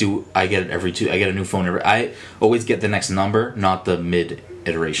get it every 2. I get a new phone I always get the next number, not the mid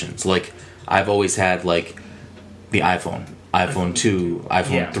iterations. Like, I've always had, like, the iPhone 2,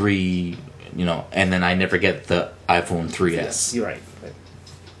 iPhone 3, you know, and then I never get the iPhone 3S. Yes, you're right.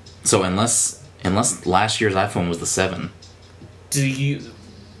 So unless last year's iPhone was the 7. Do you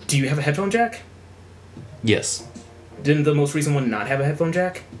have a headphone jack? Yes. Didn't the most recent one not have a headphone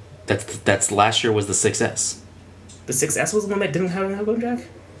jack? That's last year was the 6S. The 6S was the one that didn't have a headphone jack?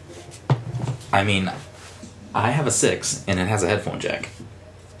 I mean, I have a 6 and it has a headphone jack.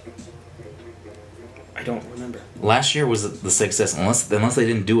 I don't remember. Last year was the 6S, unless they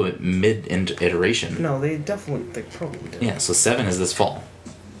didn't do it mid iteration. No, they probably did. Yeah, so 7 is this fall.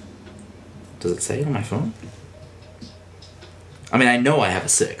 Does it say it on my phone? I mean, I know I have a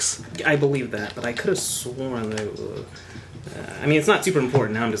 6. I believe that, but I could have sworn that. I mean, it's not super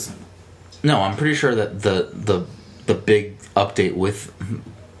important. Now I'm just. No, I'm pretty sure that the big update with.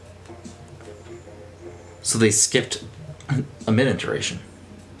 So they skipped a mid iteration.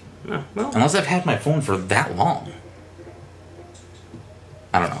 Oh, well. Unless I've had my phone for that long.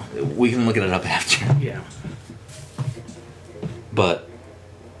 I don't know. We can look it up after. Yeah. But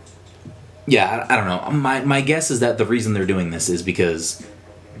yeah, I don't know. My guess is that the reason they're doing this is because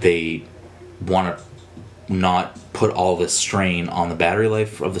they want to not put all this strain on the battery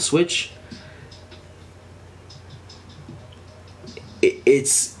life of the Switch.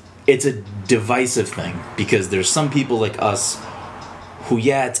 It's a divisive thing because there's some people like us who,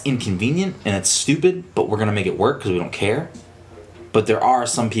 yeah, it's inconvenient and it's stupid, but we're gonna make it work because we don't care. But there are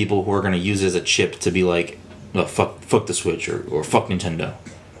some people who are gonna use it as a chip to be like, oh, fuck the Switch or fuck Nintendo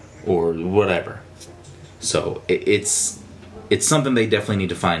or whatever. So it's something they definitely need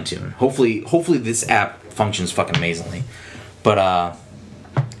to fine tune. Hopefully this app functions fucking amazingly. But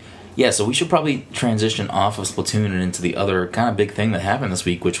yeah, so we should probably transition off of Splatoon and into the other kind of big thing that happened this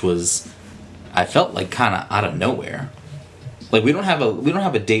week, which was, I felt like kind of out of nowhere. Like we don't have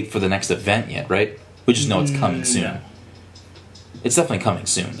a date for the next event yet, right? We just know it's coming soon. No. It's definitely coming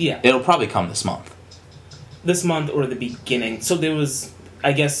soon. Yeah. It'll probably come this month. This month or the beginning. So there was...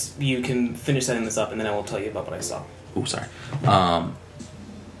 I guess you can finish setting this up, and then I will tell you about what I saw. Ooh, sorry.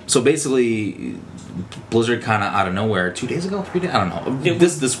 So basically, Blizzard kind of out of nowhere, 2 days ago, 3 days, I don't know.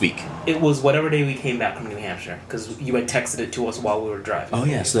 This week. It was whatever day we came back from New Hampshire, because you had texted it to us while we were driving. Oh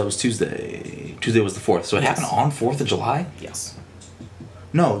yeah, so that was Tuesday. Tuesday was the 4th. So it happened on 4th of July? Yes.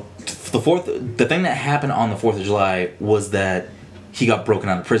 No, the 4th. The thing that happened on the 4th of July was that he got broken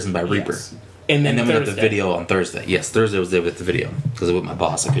out of prison by Reaper. Yes. And then we got the video on Thursday. Yes, Thursday was there with the video because I was with my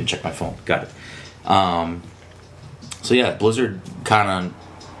boss. I couldn't check my phone. Got it. So yeah, Blizzard kind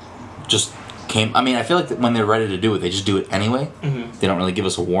of just came. I mean, I feel like when they're ready to do it, they just do it anyway. Mm-hmm. They don't really give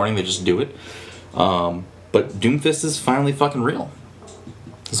us a warning. They just do it. But Doomfist is finally fucking real.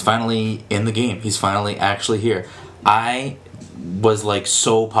 He's finally in the game. He's finally actually here. I was like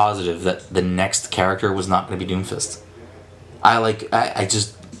so positive that the next character was not going to be Doomfist.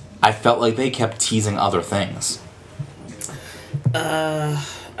 I felt like they kept teasing other things.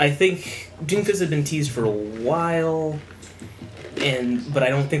 I think Doomfist had been teased for a while, but I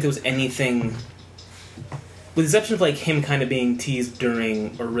don't think there was anything, with the exception of like him kind of being teased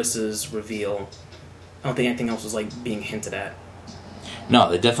during Orissa's reveal. I don't think anything else was like being hinted at.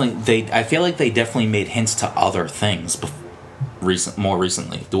 No, I feel like they definitely made hints to other things more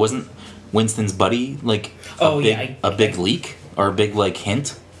recently. There wasn't Winston's buddy like a big leak or a big like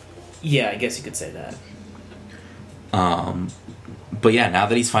hint. Yeah, I guess you could say that. But yeah, now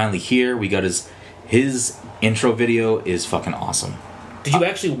that he's finally here, we got his intro video is fucking awesome. Did you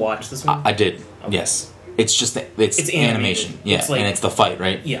actually watch this one? I did. Okay. Yes. It's just it's animation. Yeah, it's like, and it's the fight,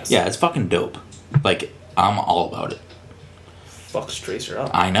 right? Yes. Yeah, it's fucking dope. Like I'm all about it. Fucks Tracer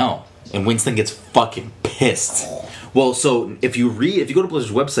up. I know. And Winston gets fucking pissed. Well, so if you go to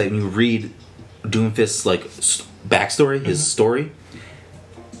Blizzard's website and you read Doomfist's like backstory, his story,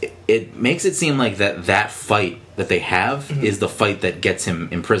 it makes it seem like that fight that they have is the fight that gets him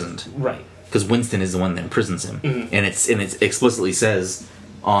imprisoned. Right. Because Winston is the one that imprisons him, and it explicitly says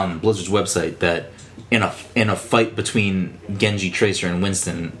on Blizzard's website that in a fight between Genji, Tracer, and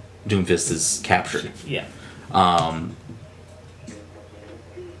Winston, Doomfist is captured. Yeah.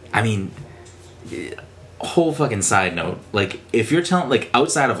 I mean, whole fucking side note, like if you're telling like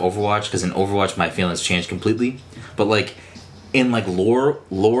outside of Overwatch, because in Overwatch my feelings changed completely, but like in like lore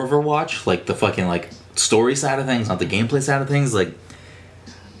Overwatch, like the fucking like story side of things, not the gameplay side of things, like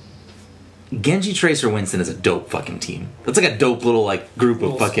Genji, Tracer, Winston is a dope fucking team. That's like a dope little like group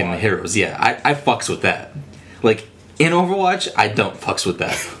of fucking squad. Heroes. Yeah, I fucks with that. Like in Overwatch, I don't fucks with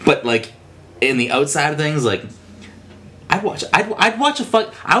that. But like in the outside of things, like I'd watch a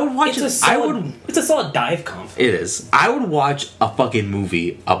fuck. I would watch it. It's a solid dive comp. It is. I would watch a fucking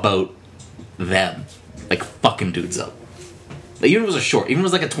movie about them, like fucking dudes up. Like, even if it was a short, even if it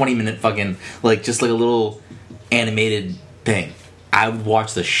was like a 20-minute fucking like just like a little animated thing, I would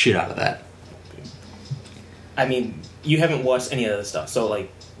watch the shit out of that. I mean, you haven't watched any of this stuff, so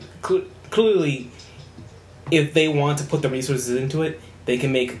like clearly, if they want to put the resources into it, they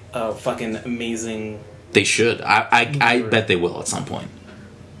can make a fucking amazing. They should. I bet they will at some point.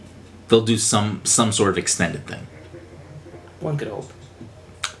 They'll do some sort of extended thing. One could hope.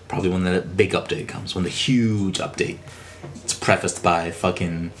 Probably when the big update comes, when the huge update. It's prefaced by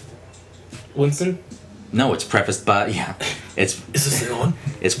fucking Winston? No, it's prefaced by Is this the one?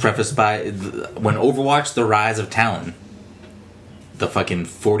 It's prefaced by when Overwatch: The Rise of Talon, the fucking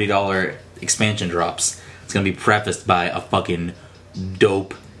 $40 expansion drops. It's gonna be prefaced by a fucking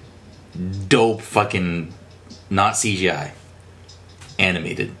dope fucking not CGI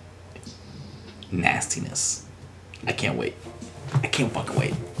animated nastiness. I can't wait. I can't fucking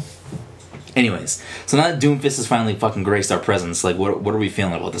wait. Anyways, so now that Doomfist has finally fucking graced our presence, like, what are we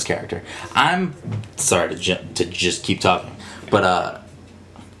feeling about this character? I'm sorry to just keep talking, but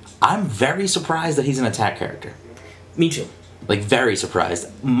I'm very surprised that he's an attack character. Me too. Like, very surprised.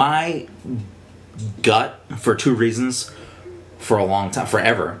 My gut, for two reasons, for a long time,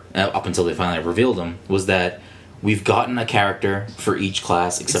 forever, up until they finally revealed him, was that we've gotten a character for each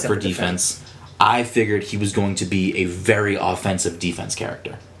class except for defense. I figured he was going to be a very offensive defense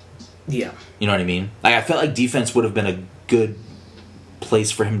character. Yeah. You know what I mean? Like, I felt like defense would have been a good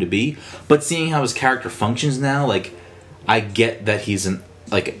place for him to be, but seeing how his character functions now, like, I get that he's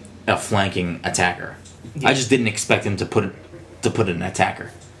a flanking attacker. Yeah. I just didn't expect him to put an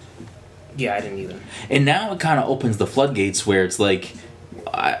attacker. Yeah, I didn't either. And now it kind of opens the floodgates where it's like,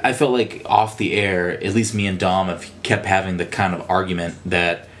 I felt like off the air, at least me and Dom have kept having the kind of argument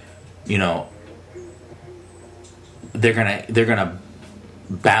that, you know, they're gonna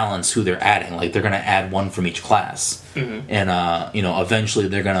balance who they're adding. Like they're gonna add one from each class, and you know, eventually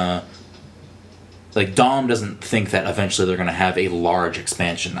they're gonna. Like Dom doesn't think that eventually they're gonna have a large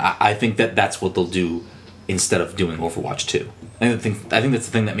expansion. I think that that's what they'll do instead of doing Overwatch 2. I think that's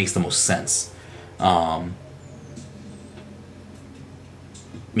the thing that makes the most sense. You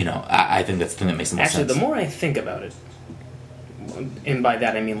know, I think that's the thing that makes the most sense. Actually, the more I think about it, and by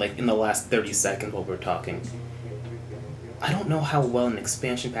that I mean like in the last 30 seconds while we're talking, I don't know how well an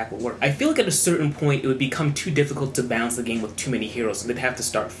expansion pack will work. I feel like at a certain point it would become too difficult to balance the game with too many heroes, so they'd have to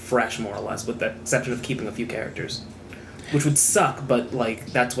start fresh more or less, with the exception of keeping a few characters. Which would suck, but like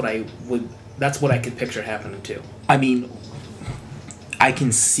that's what I could picture happening too. I mean, I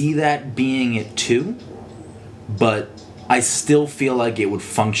can see that being it too, but I still feel like it would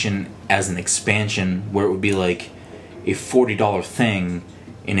function as an expansion where it would be like a $40 thing,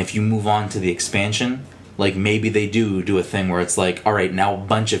 and if you move on to the expansion, like maybe they do a thing where it's like, all right, now a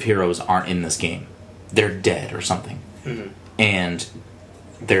bunch of heroes aren't in this game, they're dead or something, and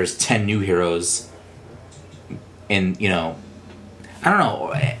there's 10 new heroes, and you know, I don't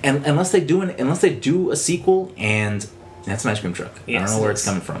know, and unless they do a sequel, and that's an ice cream truck. Yes, I don't know where it's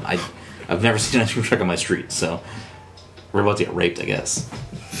coming from. I've never seen an ice cream truck on my street, so we're about to get raped, I guess.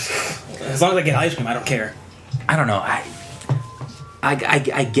 As long as I get ice cream, I don't care. I don't know.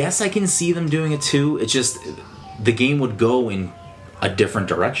 I guess I can see them doing it too. It's just the game would go in a different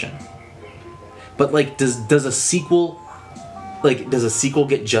direction. But like, does a sequel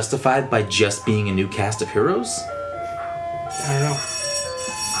get justified by just being a new cast of heroes? I don't know.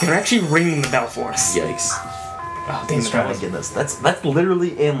 They're actually ringing the bell for us. Yikes! Oh, damn it, Oh my guys. goodness, that's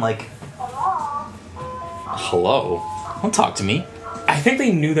literally in like, hello, don't talk to me. I think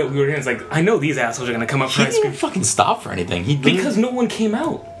they knew that we were here. It's like, I know these assholes are going to come up for He ice didn't cream. even fucking stop for anything. Because no one came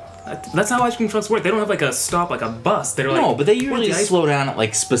out. That's how ice cream trucks work. They don't have like a stop, like a bus. They're like, no, but they "Where's usually the ice slow down at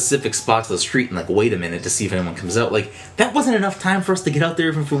like specific spots of the street and like wait a minute to see if anyone comes out. Like that wasn't enough time for us to get out there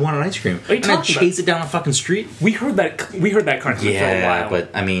even if we wanted ice cream. are you And talking chase it down the fucking street. We heard that car coming for a Yeah, while. but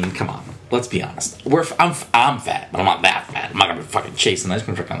I mean, come on. Let's be honest. I'm fat, but I'm not that fat. I'm not gonna be fucking chasing an ice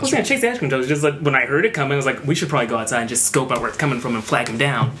cream truck down I the was gonna street. chase the ice cream trucks. Just like when I heard it coming, I was like, we should probably go outside and just scope out where it's coming from and flag him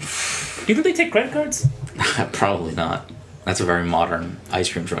down. Do you think they take credit cards? Probably not. That's a very modern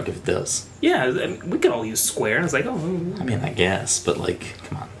ice cream truck if it does. Yeah, I mean, we could all use Square. I was like, oh, I mean, I guess, but like,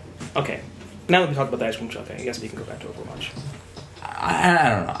 come on. okay. Now that we talked about the ice cream truck, I guess we can go back to Overwatch. I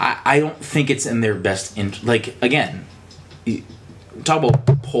don't know. I don't think it's in their best like again. Talk about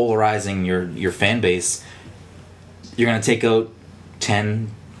polarizing your fan base. You're gonna take out 10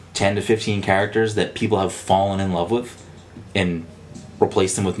 to 15 characters that people have fallen in love with, and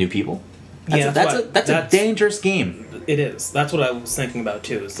replace them with new people. That's a dangerous game. It is. That's what I was thinking about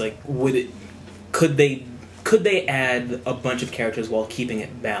too. It's like, could they add a bunch of characters while keeping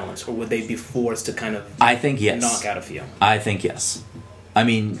it balanced, or would they be forced to kind of I think yes. knock out a few? I think yes. I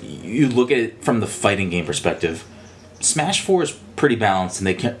mean, you look at it from the fighting game perspective. Smash 4 is pretty balanced, and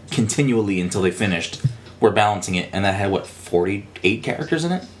they continually, until they finished, were balancing it, and that had, what, 48 characters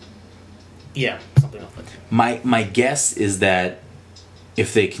in it? Yeah, something like that. My guess is that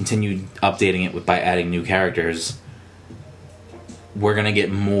if they continued updating it by adding new characters, we're going to get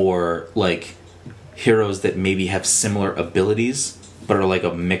more, like, heroes that maybe have similar abilities, but are like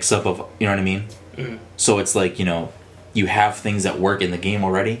a mix-up of, you know what I mean? Mm-hmm. So it's like, you know, you have things that work in the game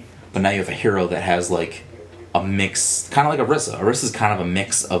already, but now you have a hero that has, like, a mix, kind of like Orisa. Orisa's kind of a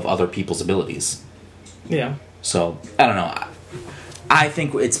mix of other people's abilities. Yeah. So, I don't know. I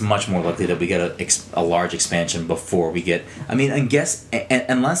think it's much more likely that we get a large expansion before we get... I mean, unless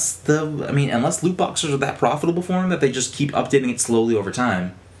loot boxes are that profitable for them that they just keep updating it slowly over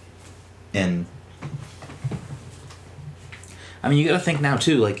time. And... I mean, you gotta think now,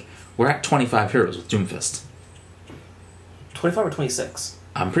 too, like, we're at 25 heroes with Doomfist. 25 or 26?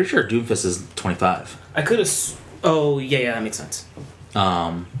 I'm pretty sure Doomfist is 25. I could have... Oh, yeah, that makes sense.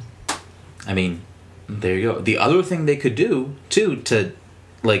 I mean, there you go. The other thing they could do, too, to,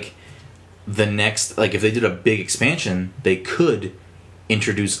 like, the next... Like, if they did a big expansion, they could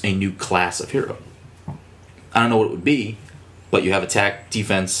introduce a new class of hero. I don't know what it would be, but you have attack,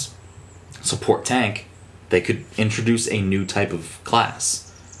 defense, support, tank. They could introduce a new type of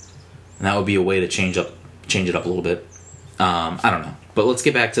class. And that would be a way to change it up a little bit. I don't know. But let's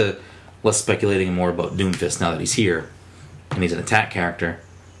get back to less speculating more about Doomfist now that he's here. And he's an attack character.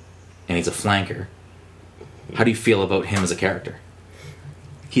 And he's a flanker. How do you feel about him as a character?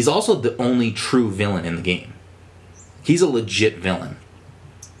 He's also the only true villain in the game. He's a legit villain.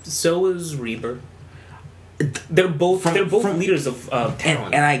 So is Reaper. They're both leaders of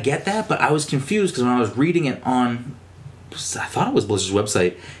talent. And I get that, but I was confused because when I was reading it on, I thought it was Blizzard's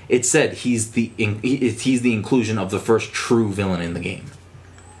website, it said he's the inclusion of the first true villain in the game.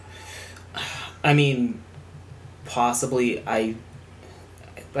 I mean, possibly. I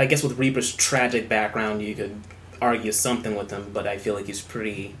guess with Reaper's tragic background, you could argue something with him, but I feel like he's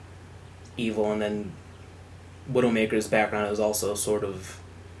pretty evil. And then Widowmaker's background is also sort of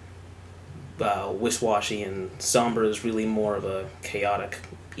wish-washy, and Sombra is really more of a chaotic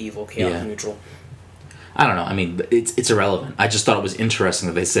neutral. I don't know. I mean, it's irrelevant. I just thought it was interesting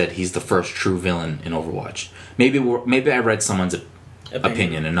that they said he's the first true villain in Overwatch. Maybe I read someone's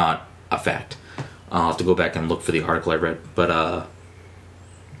opinion and not a fact. I'll have to go back and look for the article I read. But,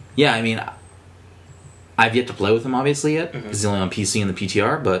 yeah, I mean, I've yet to play with him, obviously, yet. Mm-hmm. He's only on PC and the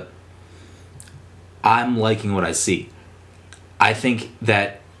PTR, but I'm liking what I see. I think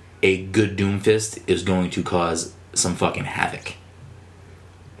that a good Doomfist is going to cause some fucking havoc.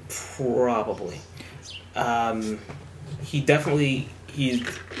 Probably. He's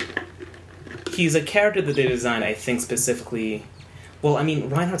a character that they designed, I think, specifically. Well, I mean,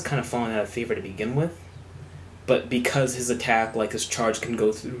 Reinhardt's kind of fallen out of favor to begin with, but because his attack, like his charge, can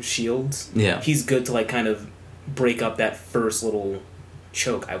go through shields, he's good to like kind of break up that first little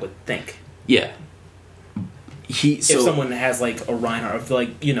choke, I would think. Yeah. If someone has like a Reinhardt, if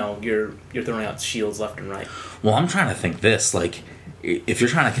like you're throwing out shields left and right. Well, I'm trying to think this, like, if you're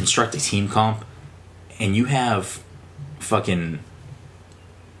trying to construct a team comp, and you have fucking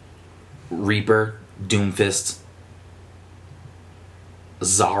Reaper, Doomfist,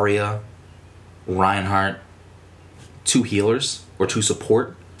 Zarya, Reinhardt, 2 healers or 2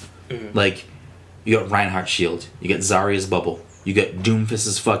 support. Mm-hmm. Like, you got Reinhardt's shield, you get Zarya's bubble, you get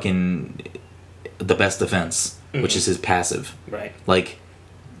Doomfist's fucking the best defense, mm-hmm. which is his passive. Right. Like,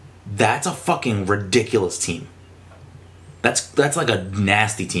 that's a fucking ridiculous team. That's like a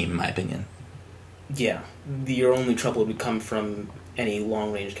nasty team, in my opinion. Yeah. Your only trouble would come from any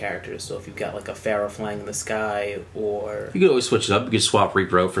long-range characters. So if you've got like a Pharah flying in the sky, or... You could always switch it up. You could swap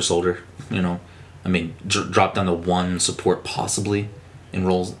Reaper out for Soldier, I mean, drop down to 1 support possibly, and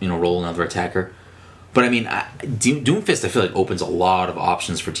roll another attacker. But I mean, Doomfist, I feel like opens a lot of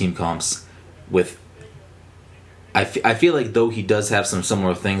options for team comps. With, I feel like though he does have some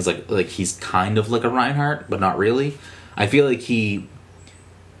similar things, like he's kind of like a Reinhardt, but not really. I feel like he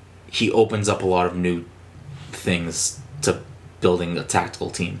opens up a lot of new things to building a tactical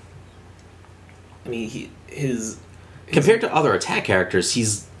team. I mean, his compared to other attack characters,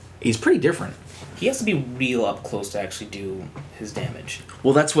 he's pretty different. He has to be real up close to actually do his damage.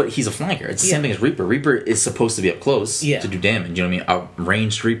 Well, that's what he's a flanker. It's the same thing as Reaper. Reaper is supposed to be up close to do damage. You know what I mean? A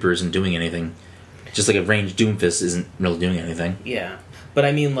ranged Reaper isn't doing anything. Just like a ranged Doomfist isn't really doing anything. Yeah. But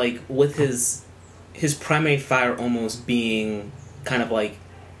I mean, like, with his primary fire almost being kind of like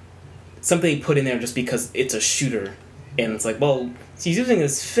something he put in there just because it's a shooter. And it's like, well, he's using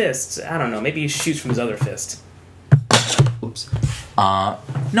his fist. I don't know. Maybe he shoots from his other fist. Oops.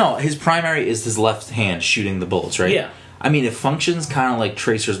 No, his primary is his left hand shooting the bullets, right? Yeah. I mean, it functions kind of like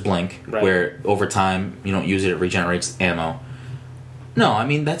Tracer's Blink, where over time you don't use it, it regenerates ammo. No, I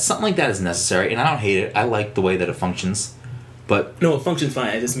mean, something like that is necessary, and I don't hate it. I like the way that it functions. But no, it functions fine.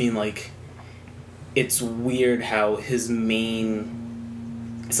 I just mean, like, it's weird how his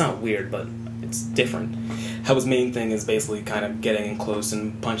main... It's not weird, but it's different. How his main thing is basically kind of getting in close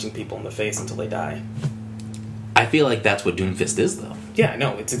and punching people in the face until they die. I feel like that's what Doomfist is, though. Yeah,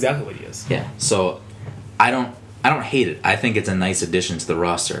 no, it's exactly what he is. Yeah, so I don't hate it. I think it's a nice addition to the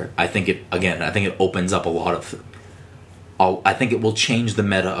roster. I think it opens up a lot of... I think it will change the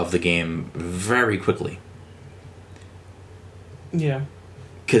meta of the game very quickly. Yeah.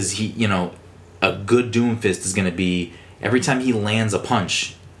 Because a good Doomfist is going to be, every time he lands a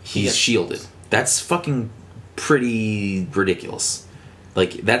punch, he's shielded. That's fucking pretty ridiculous.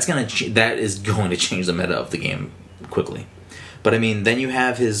 Like, that is going to change the meta of the game quickly. But I mean, then you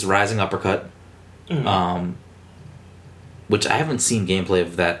have his Rising Uppercut, which I haven't seen gameplay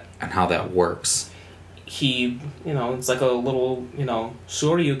of that and how that works. He, it's like a little,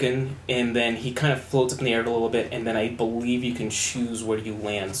 Shoryuken, and then he kind of floats up in the air a little bit, and then I believe you can choose where you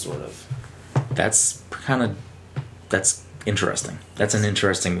land, sort of. That's interesting. That's an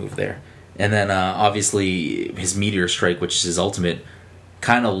interesting move there. And then, obviously, his Meteor Strike, which is his ultimate,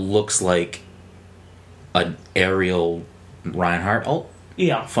 kind of looks like an aerial Reinhardt ult.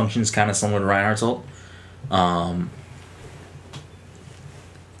 Yeah. Functions kind of similar to Reinhardt's ult.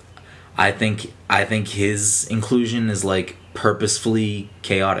 I think I think his inclusion is like purposefully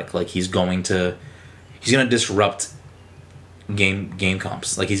chaotic. Like he's gonna disrupt game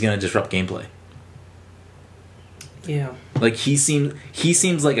comps. Like he's gonna disrupt gameplay. Yeah. Like he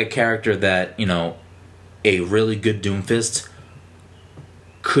seems like a character that, you know, a really good Doomfist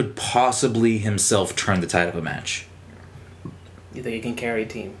could possibly himself turn the tide of a match. You think he can carry a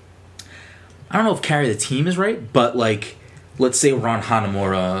team? I don't know if carry the team is right, but like, let's say Ron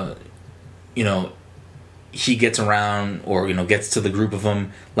Hanamura, you know, he gets around or, you know, gets to the group of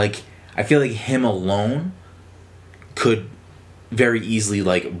them. Like, I feel like him alone could very easily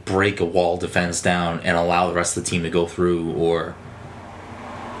like break a wall defense down and allow the rest of the team to go through, or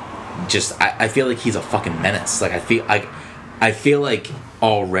just I feel like he's a fucking menace. Like I feel like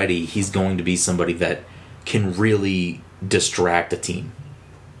already he's going to be somebody that can really distract a team.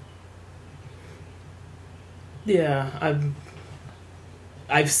 Yeah,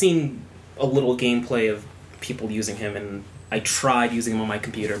 I've seen a little gameplay of people using him, and I tried using him on my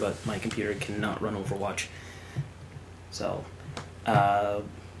computer, but my computer cannot run Overwatch. So, but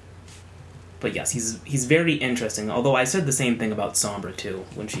yes, he's very interesting. Although I said the same thing about Sombra too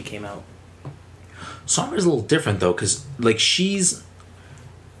when she came out. Sombra's a little different though, because like she's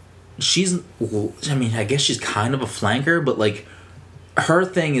I mean, I guess she's kind of a flanker, but like her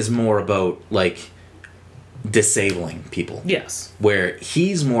thing is more about like disabling people. Yes. Where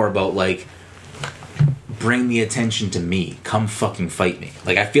he's more about like, bring the attention to me, come fucking fight me.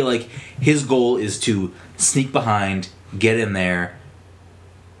 Like I feel like his goal is to sneak behind, get in there,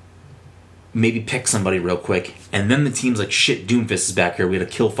 maybe pick somebody real quick, and then the team's like, shit, Doomfist is back here, we gotta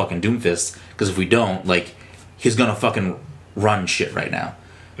kill fucking Doomfist, because if we don't, like, he's gonna fucking run shit right now.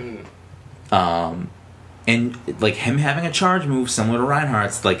 And like him having a charge move similar to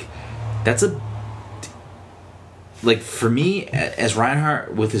Reinhardt's, like, that's a, like, for me, as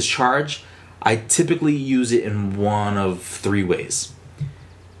Reinhardt with his charge, I typically use it in one of three ways.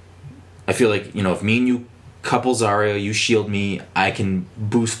 I feel like, you know, if me and you couple Zarya, you shield me, I can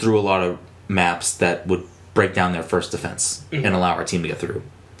boost through a lot of maps that would break down their first defense and allow our team to get through.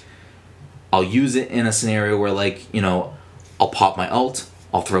 I'll use it in a scenario where, like, you know, I'll pop my ult,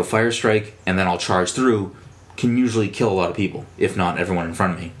 I'll throw Fire Strike, and then I'll charge through. Can usually kill a lot of people, if not everyone in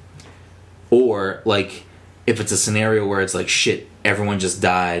front of me. Or, like, if it's a scenario where it's like, shit, everyone just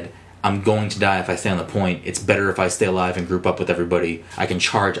died, I'm going to die if I stay on the point, it's better if I stay alive and group up with everybody, I can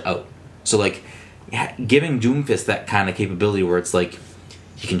charge out. So, like, giving Doomfist that kind of capability where it's like,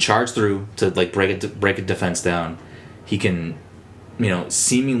 he can charge through to, like, break a defense down. He can, you know,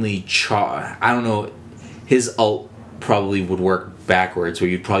 seemingly I don't know, his ult probably would work backwards, where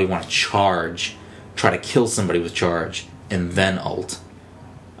you'd probably want to charge, try to kill somebody with charge, and then ult.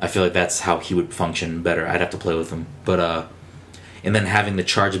 I feel like that's how he would function better. I'd have to play with him. But, and then having the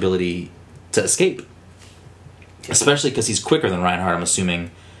charge ability to escape. Especially because he's quicker than Reinhardt, I'm assuming.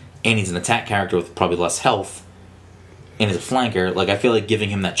 And he's an attack character with probably less health. And he's a flanker. Like, I feel like giving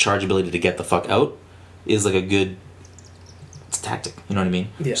him that charge ability to get the fuck out is like a good, it's a tactic. You know what I mean?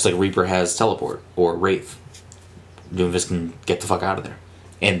 Yeah. Just like Reaper has teleport or Wraith. Doomfist can get the fuck out of there.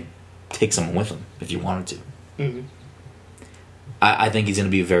 And take someone with him if you wanted to. Mm-hmm. I think he's going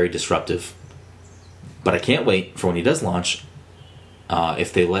to be very disruptive. But I can't wait for when he does launch.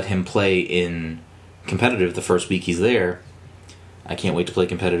 If they let him play in competitive the first week he's there, I can't wait to play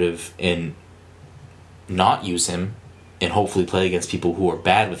competitive and not use him, and hopefully play against people who are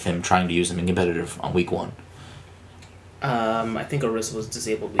bad with him trying to use him in competitive on week 1. I think Orisa was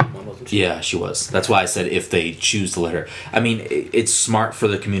disabled week 1, wasn't she? Yeah, she was. That's why I said if they choose to let her. I mean, it's smart for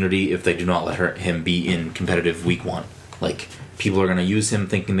the community if they do not let him be in competitive week 1. Like, people are going to use him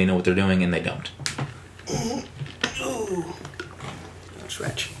thinking they know what they're doing, and they don't.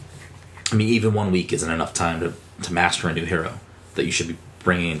 Stretch. I mean, even 1 week isn't enough time to master a new hero that you should be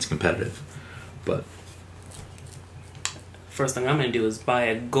bringing into competitive. But first thing I'm going to do is buy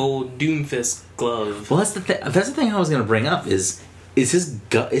a gold Doomfist glove. well, that's the thing I was going to bring up is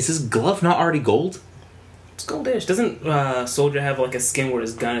his glove not already gold? It's goldish. Doesn't Soldier have like a skin where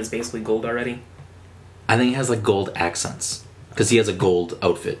his gun is basically gold already? I think it has like gold accents because he has a gold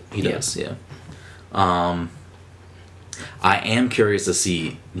outfit. He does, yeah. I am curious to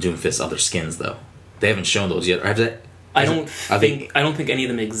see Doomfist's other skins though. They haven't shown those yet. I don't think any of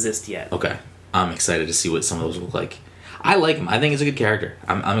them exist yet. Okay, I'm excited to see what some of those look like. I like him. I think he's a good character.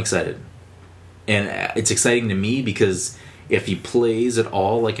 I'm excited, and it's exciting to me because if he plays at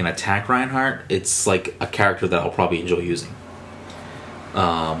all like an attack Reinhardt, it's like a character that I'll probably enjoy using.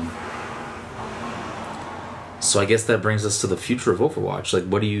 So I guess that brings us to the future of Overwatch. Like,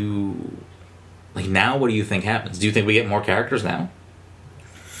 what do you think happens? Do you think we get more characters now?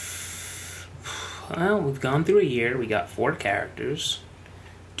 Well, we've gone through a year. We got 4 characters.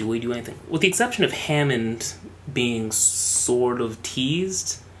 Do we do anything? With the exception of Hammond being sort of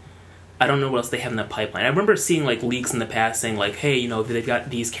teased, I don't know what else they have in the pipeline. I remember seeing like leaks in the past saying like, hey, they've got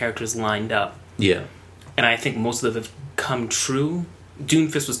these characters lined up. Yeah. And I think most of them have come true.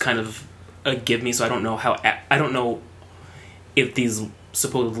 Doomfist was kind of a give me, so I don't know if these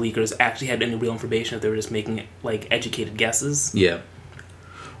supposed leakers actually had any real information, if they were just making like educated guesses. Yeah.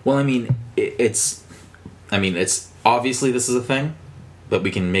 Well, I mean, it's obviously this is a thing, but we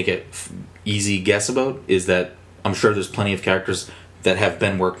can make it easy guess about is that I'm sure there's plenty of characters that have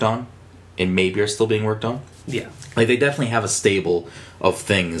been worked on and maybe are still being worked on. Yeah. Like, they definitely have a stable of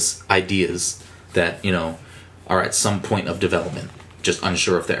things, ideas that, are at some point of development. Just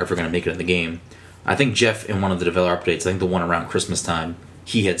unsure if they're ever going to make it in the game. I think Jeff, in one of the developer updates, I think the one around Christmas time,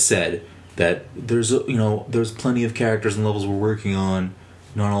 he had said that there's plenty of characters and levels we're working on.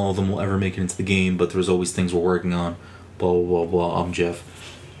 Not all of them will ever make it into the game, but there's always things we're working on. Blah, blah, blah, blah. I'm Jeff.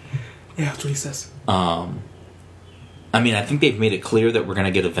 Yeah, that's what he says. I mean, I think they've made it clear that we're going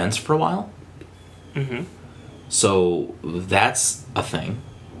to get events for a while. Mm-hmm. So that's a thing.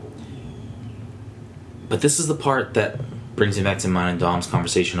 But this is the part that brings me back to mine and Dom's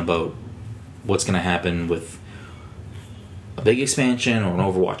conversation about what's going to happen with a big expansion or an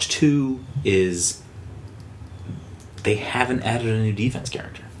Overwatch 2 is they haven't added a new defense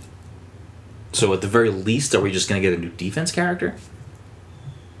character. So at the very least, are we just going to get a new defense character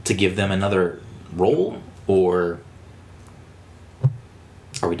to give them another role, or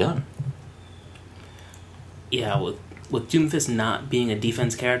are we done? Yeah, with Doomfist not being a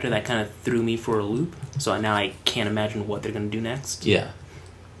defense character, that kind of threw me for a loop. So now I can't imagine what they're going to do next. Yeah.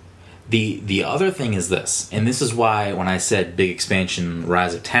 The other thing is this, and this is why when I said big expansion,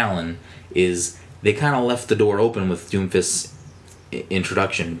 Rise of Talon, is they kind of left the door open with Doomfist's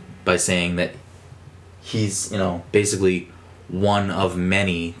introduction by saying that he's, basically one of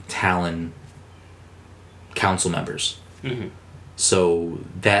many Talon council members. Mm-hmm. So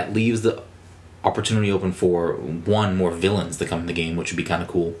that leaves the opportunity open for, 1, more villains to come in the game, which would be kind of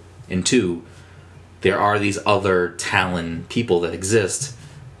cool, and 2, there are these other Talon people that exist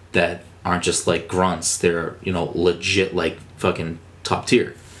that aren't just like grunts. They're, legit like fucking top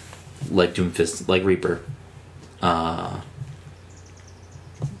tier. Like Doomfist, like Reaper.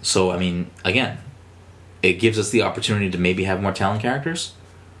 So, I mean, again, it gives us the opportunity to maybe have more Talon characters,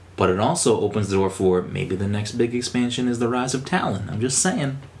 but it also opens the door for maybe the next big expansion is the Rise of Talon. I'm just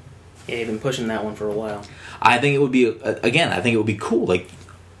saying. Yeah, you've been pushing that one for a while. I think it would be, I think it would be cool. Like,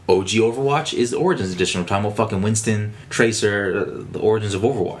 OG Overwatch is the Origins Edition. We're talking about fucking Winston, Tracer, the Origins of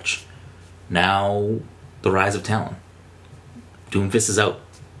Overwatch. Now, the Rise of Talon. Doomfist is out.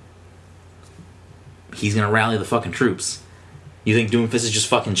 He's gonna rally the fucking troops. You think Doomfist is just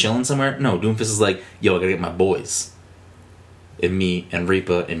fucking chilling somewhere? No, Doomfist is like, yo, I gotta get my boys. And me and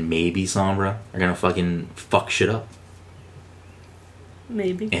Reaper and maybe Sombra are gonna fucking fuck shit up.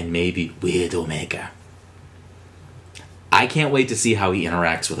 Maybe. And maybe Widowmaker. I can't wait to see how he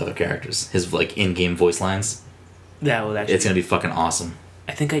interacts with other characters. His, like, in-game voice lines. That would actually... It's gonna be fucking awesome.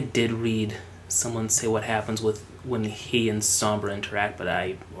 I think I did read someone say what happens with when he and Sombra interact, but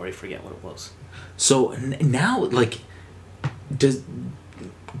I already forget what it was. So, now, like...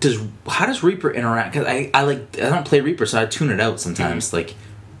 How does Reaper interact? Cause I don't play Reaper, so I tune it out sometimes. Mm-hmm. Like,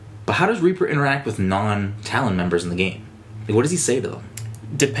 but how does Reaper interact with non-Talon members in the game? Like, what does he say to them?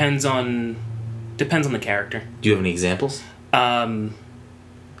 Depends on the character. Do you have any examples?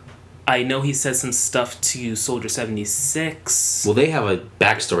 I know he says some stuff to Soldier 76. Well, they have a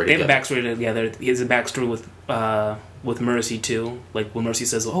backstory. They have a backstory together. He has a backstory with Mercy too. Like when Mercy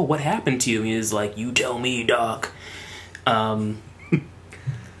says, "Oh, what happened to you?" He's like, "You tell me, Doc." Him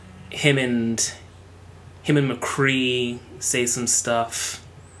and McCree say some stuff.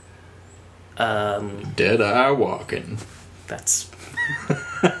 Deadeye walking. That's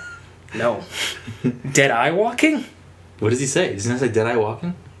no. Deadeye walking? What does he say? Doesn't he say Deadeye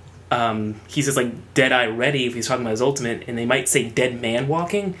walking? He says like Deadeye ready if he's talking about his ultimate, and they might say Dead Man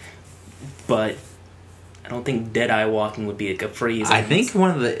walking, but I don't think Deadeye walking would be a good phrase. I think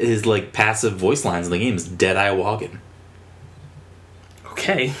one of his like passive voice lines in the game is Deadeye walking.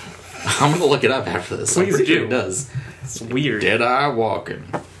 Okay. I'm gonna look it up after this. Please I'm pretty do. sure it does. It's weird. Deadeye walking.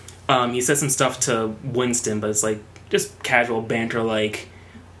 He says some stuff to Winston, but it's like just casual banter. Like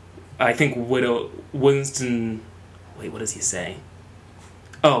I think Winston. Wait, what does he say?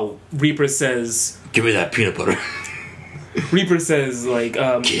 Oh, Reaper says, "Give me that peanut butter." Reaper says like,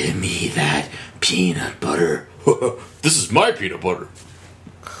 "Give me that peanut butter." This is my peanut butter.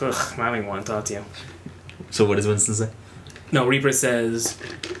 Ugh, I don't even want to talk to you. So what does Winston say? No, Reaper says,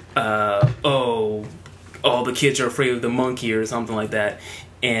 "Oh, all the kids are afraid of the monkey," or something like that,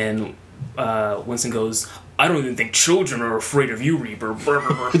 and Winston goes, "I don't even think children are afraid of you, Reaper."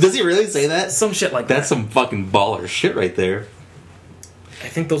 Does he really say that? Some shit like That's that. some fucking baller shit right there. I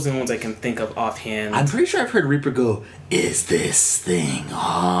think those are the ones I can think of offhand. I'm pretty sure I've heard Reaper go, "Is this thing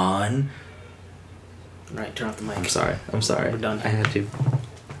on?" Right, turn off the mic. I'm sorry. We're done. I had to.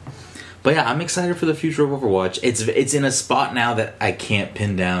 But yeah, I'm excited for the future of Overwatch. It's in a spot now that I can't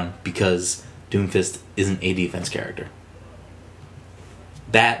pin down because Doomfist isn't a defense character.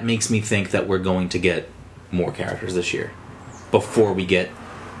 That makes me think that we're going to get more characters this year before we get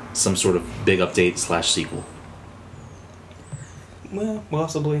some sort of big update / sequel. Well,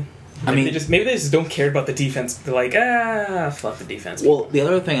 possibly. I mean, maybe they just don't care about the defense. They're like, fuck the defense. well, the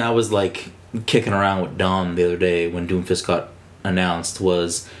other thing I was like kicking around with Dom the other day when Doomfist got announced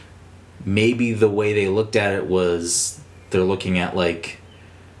was maybe the way they looked at it was they're looking at like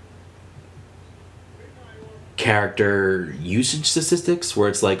character usage statistics where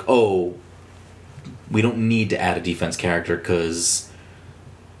it's like, oh, we don't need to add a defense character because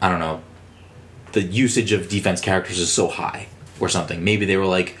I don't know, the usage of defense characters is so high or something. Maybe they were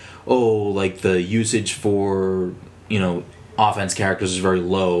like, oh, like the usage for, you know, offense characters is very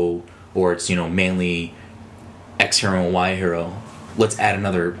low, or it's, you know, mainly X hero and Y hero. Let's add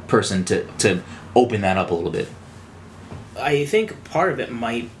another person to open that up a little bit. I think part of it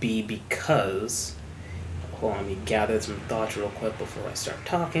might be because... Hold on, let me gather some thoughts real quick before I start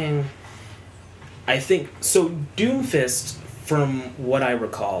talking. I think... So, Doomfist, from what I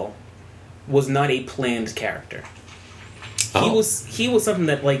recall, was not a planned character. Oh. He was something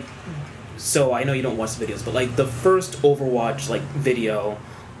that, like... So, I know you don't watch the videos, but, like, the first Overwatch, like, video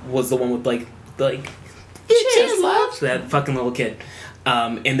was the one with, like... Cheers, love! That fucking little kid.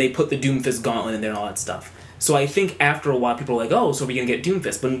 And they put the Doomfist gauntlet in there and all that stuff. So I think after a while people were like, oh, so we're going to get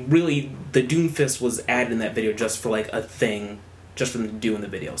Doomfist. But really, the Doomfist was added in that video just for, like, a thing, just for them to do in the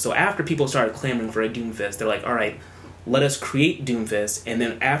video. So after people started clamoring for a Doomfist, they're like, alright, let us create Doomfist. And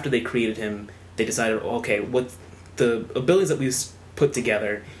then after they created him, they decided, okay, with the abilities that we've put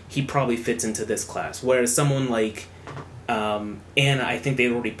together, he probably fits into this class. Whereas someone like... Anna, I think they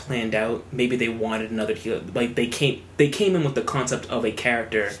had already planned out. Maybe they wanted another healer. Like they came in with the concept of a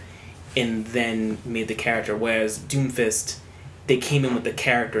character, and then made the character. Whereas Doomfist, they came in with the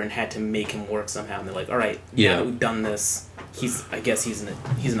character and had to make him work somehow. And they're like, all right, now that we've done this, I guess he's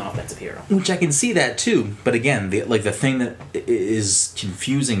an offensive hero. Which I can see that too, but again, the thing that is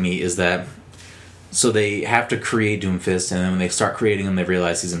confusing me is that so they have to create Doomfist, and then when they start creating him, they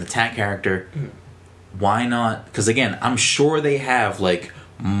realize he's an attack character. Mm-hmm. Why not? Because again, I'm sure they have like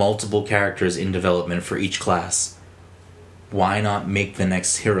multiple characters in development for each class. Why not make the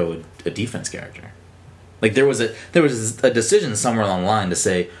next hero a defense character? Like there was a decision somewhere along the line to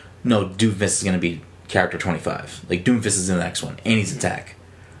say, no, Doomfist is going to be character 25. Like Doomfist is in the next one, and he's attack.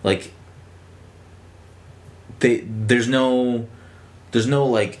 Like there's no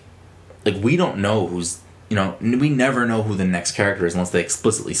like we don't know who's, you know, we never know who the next character is unless they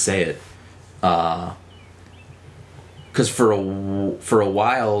explicitly say it. Because for a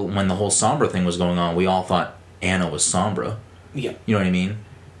while when the whole Sombra thing was going on, we all thought Anna was Sombra. Yeah. You know what I mean?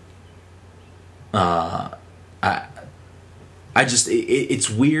 I just it's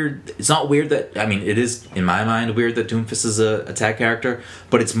weird. It's not weird that, I mean, it is in my mind weird that Doomfist is a attack character,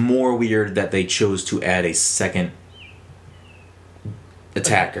 but it's more weird that they chose to add a second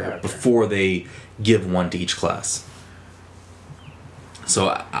attacker before they give one to each class. So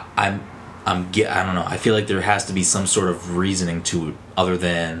I don't know. I feel like there has to be some sort of reasoning to it other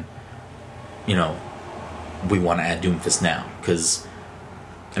than, you know, we want to add Doomfist now. Because,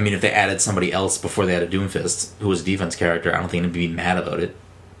 I mean, if they added somebody else before they added Doomfist, who was a defense character, I don't think they'd be mad about it.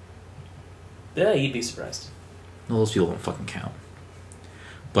 Yeah, you'd be surprised. Well, those people don't fucking count.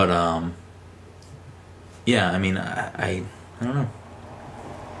 But, yeah, I mean, I don't know.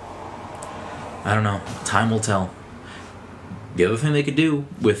 I don't know. Time will tell. The other thing they could do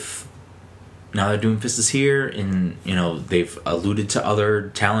with... Now that Doomfist is here, and, you know, they've alluded to other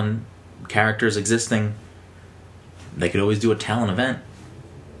Talon characters existing, they could always do a Talon event.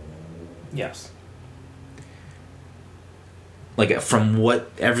 Yes. Like, from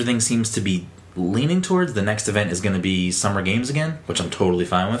what everything seems to be leaning towards, the next event is going to be Summer Games again, which I'm totally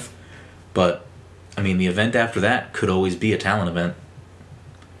fine with. But, I mean, the event after that could always be a Talon event.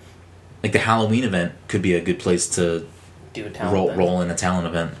 Like, the Halloween event could be a good place to do a Talon roll in a Talon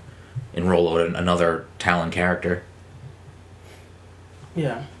event. And roll out another Talon character.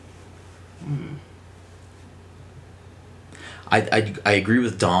 Yeah. I agree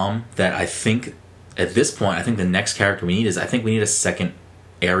with Dom that I think at this point, I think the next character we need is, I think we need a second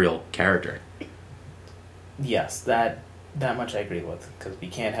aerial character. Yes, that much I agree with, because we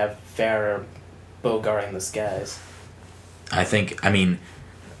can't have Farrah bogarting the skies. That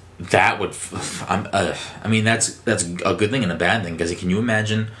would. That's a good thing and a bad thing, because can you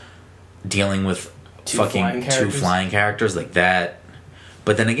imagine dealing with two flying characters like that?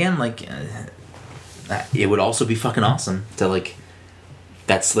 But then again, like, it would also be fucking awesome to, like,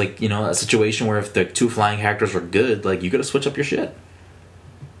 that's like, you know, a situation where if the two flying characters are good, like, you gotta switch up your shit.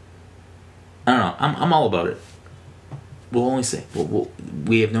 I don't know. I'm all about it. We'll only see.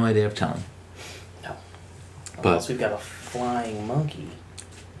 We have no idea of telling. No. But Unless we've got a flying monkey.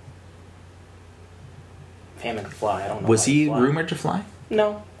 Hammond could fly. I don't know. Was he rumored to fly?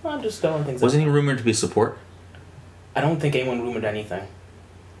 No, I'm just going things. Wasn't he rumored to be support? I don't think anyone rumored anything.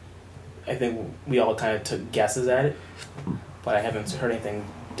 I think we all kind of took guesses at it, but I haven't heard anything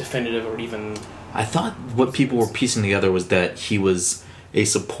definitive or even. I thought what people were piecing together was that he was a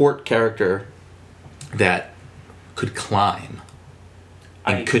support character that could climb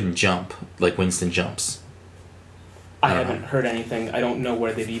and couldn't jump like Winston jumps. I haven't heard anything. I don't know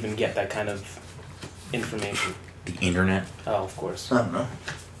where they'd even get that kind of information. The internet? Oh, of course. I don't know.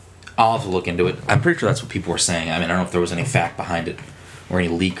 I'll have to look into it. I'm pretty sure that's what people were saying. I mean, I don't know if there was any fact behind it or any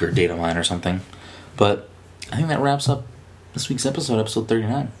leak or data mine or something. But I think that wraps up this week's episode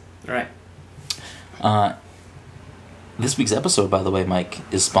 39. All right. This week's episode, by the way, Mike,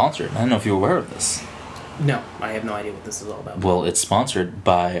 is sponsored. I don't know if you're aware of this. No, I have no idea what this is all about. Well, it's sponsored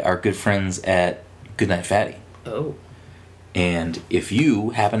by our good friends at Goodnight Fatty. Oh. And if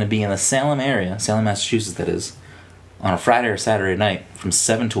you happen to be in the Salem area, Salem, Massachusetts, that is, on a Friday or Saturday night from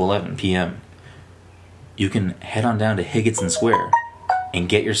 7 to 11 p.m., you can head on down to Higginson Square and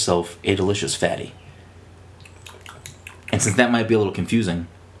get yourself a delicious fatty. And since that might be a little confusing,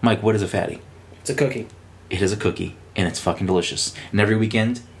 Mike, what is a fatty? It's a cookie. It is a cookie, and it's fucking delicious. And every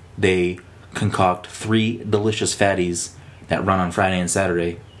weekend, they concoct 3 delicious fatties that run on Friday and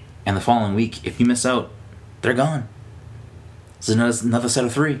Saturday. And the following week, if you miss out, they're gone. So another set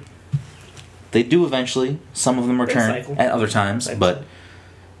of 3. They do eventually. Some of them return at other times, but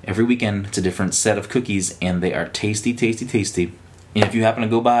every weekend it's a different set of cookies, and they are tasty, tasty, tasty. And if you happen to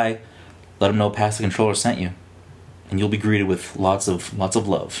go by, let them know Pass the Controller sent you, and you'll be greeted with lots of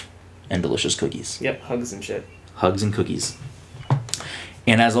love and delicious cookies. Yep, hugs and shit. Hugs and cookies.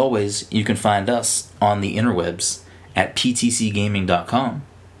 And as always, you can find us on the interwebs at ptcgaming.com,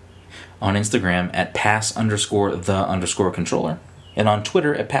 on Instagram at pass_the_controller, and on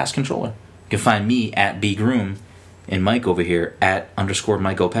Twitter at passcontroller. You can find me at bgroom, and Mike over here at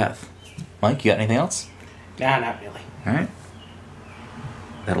 _MikeOpath. Mike, you got anything else? Nah, not really. Alright.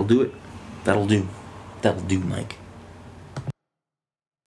 That'll do it. That'll do, Mike.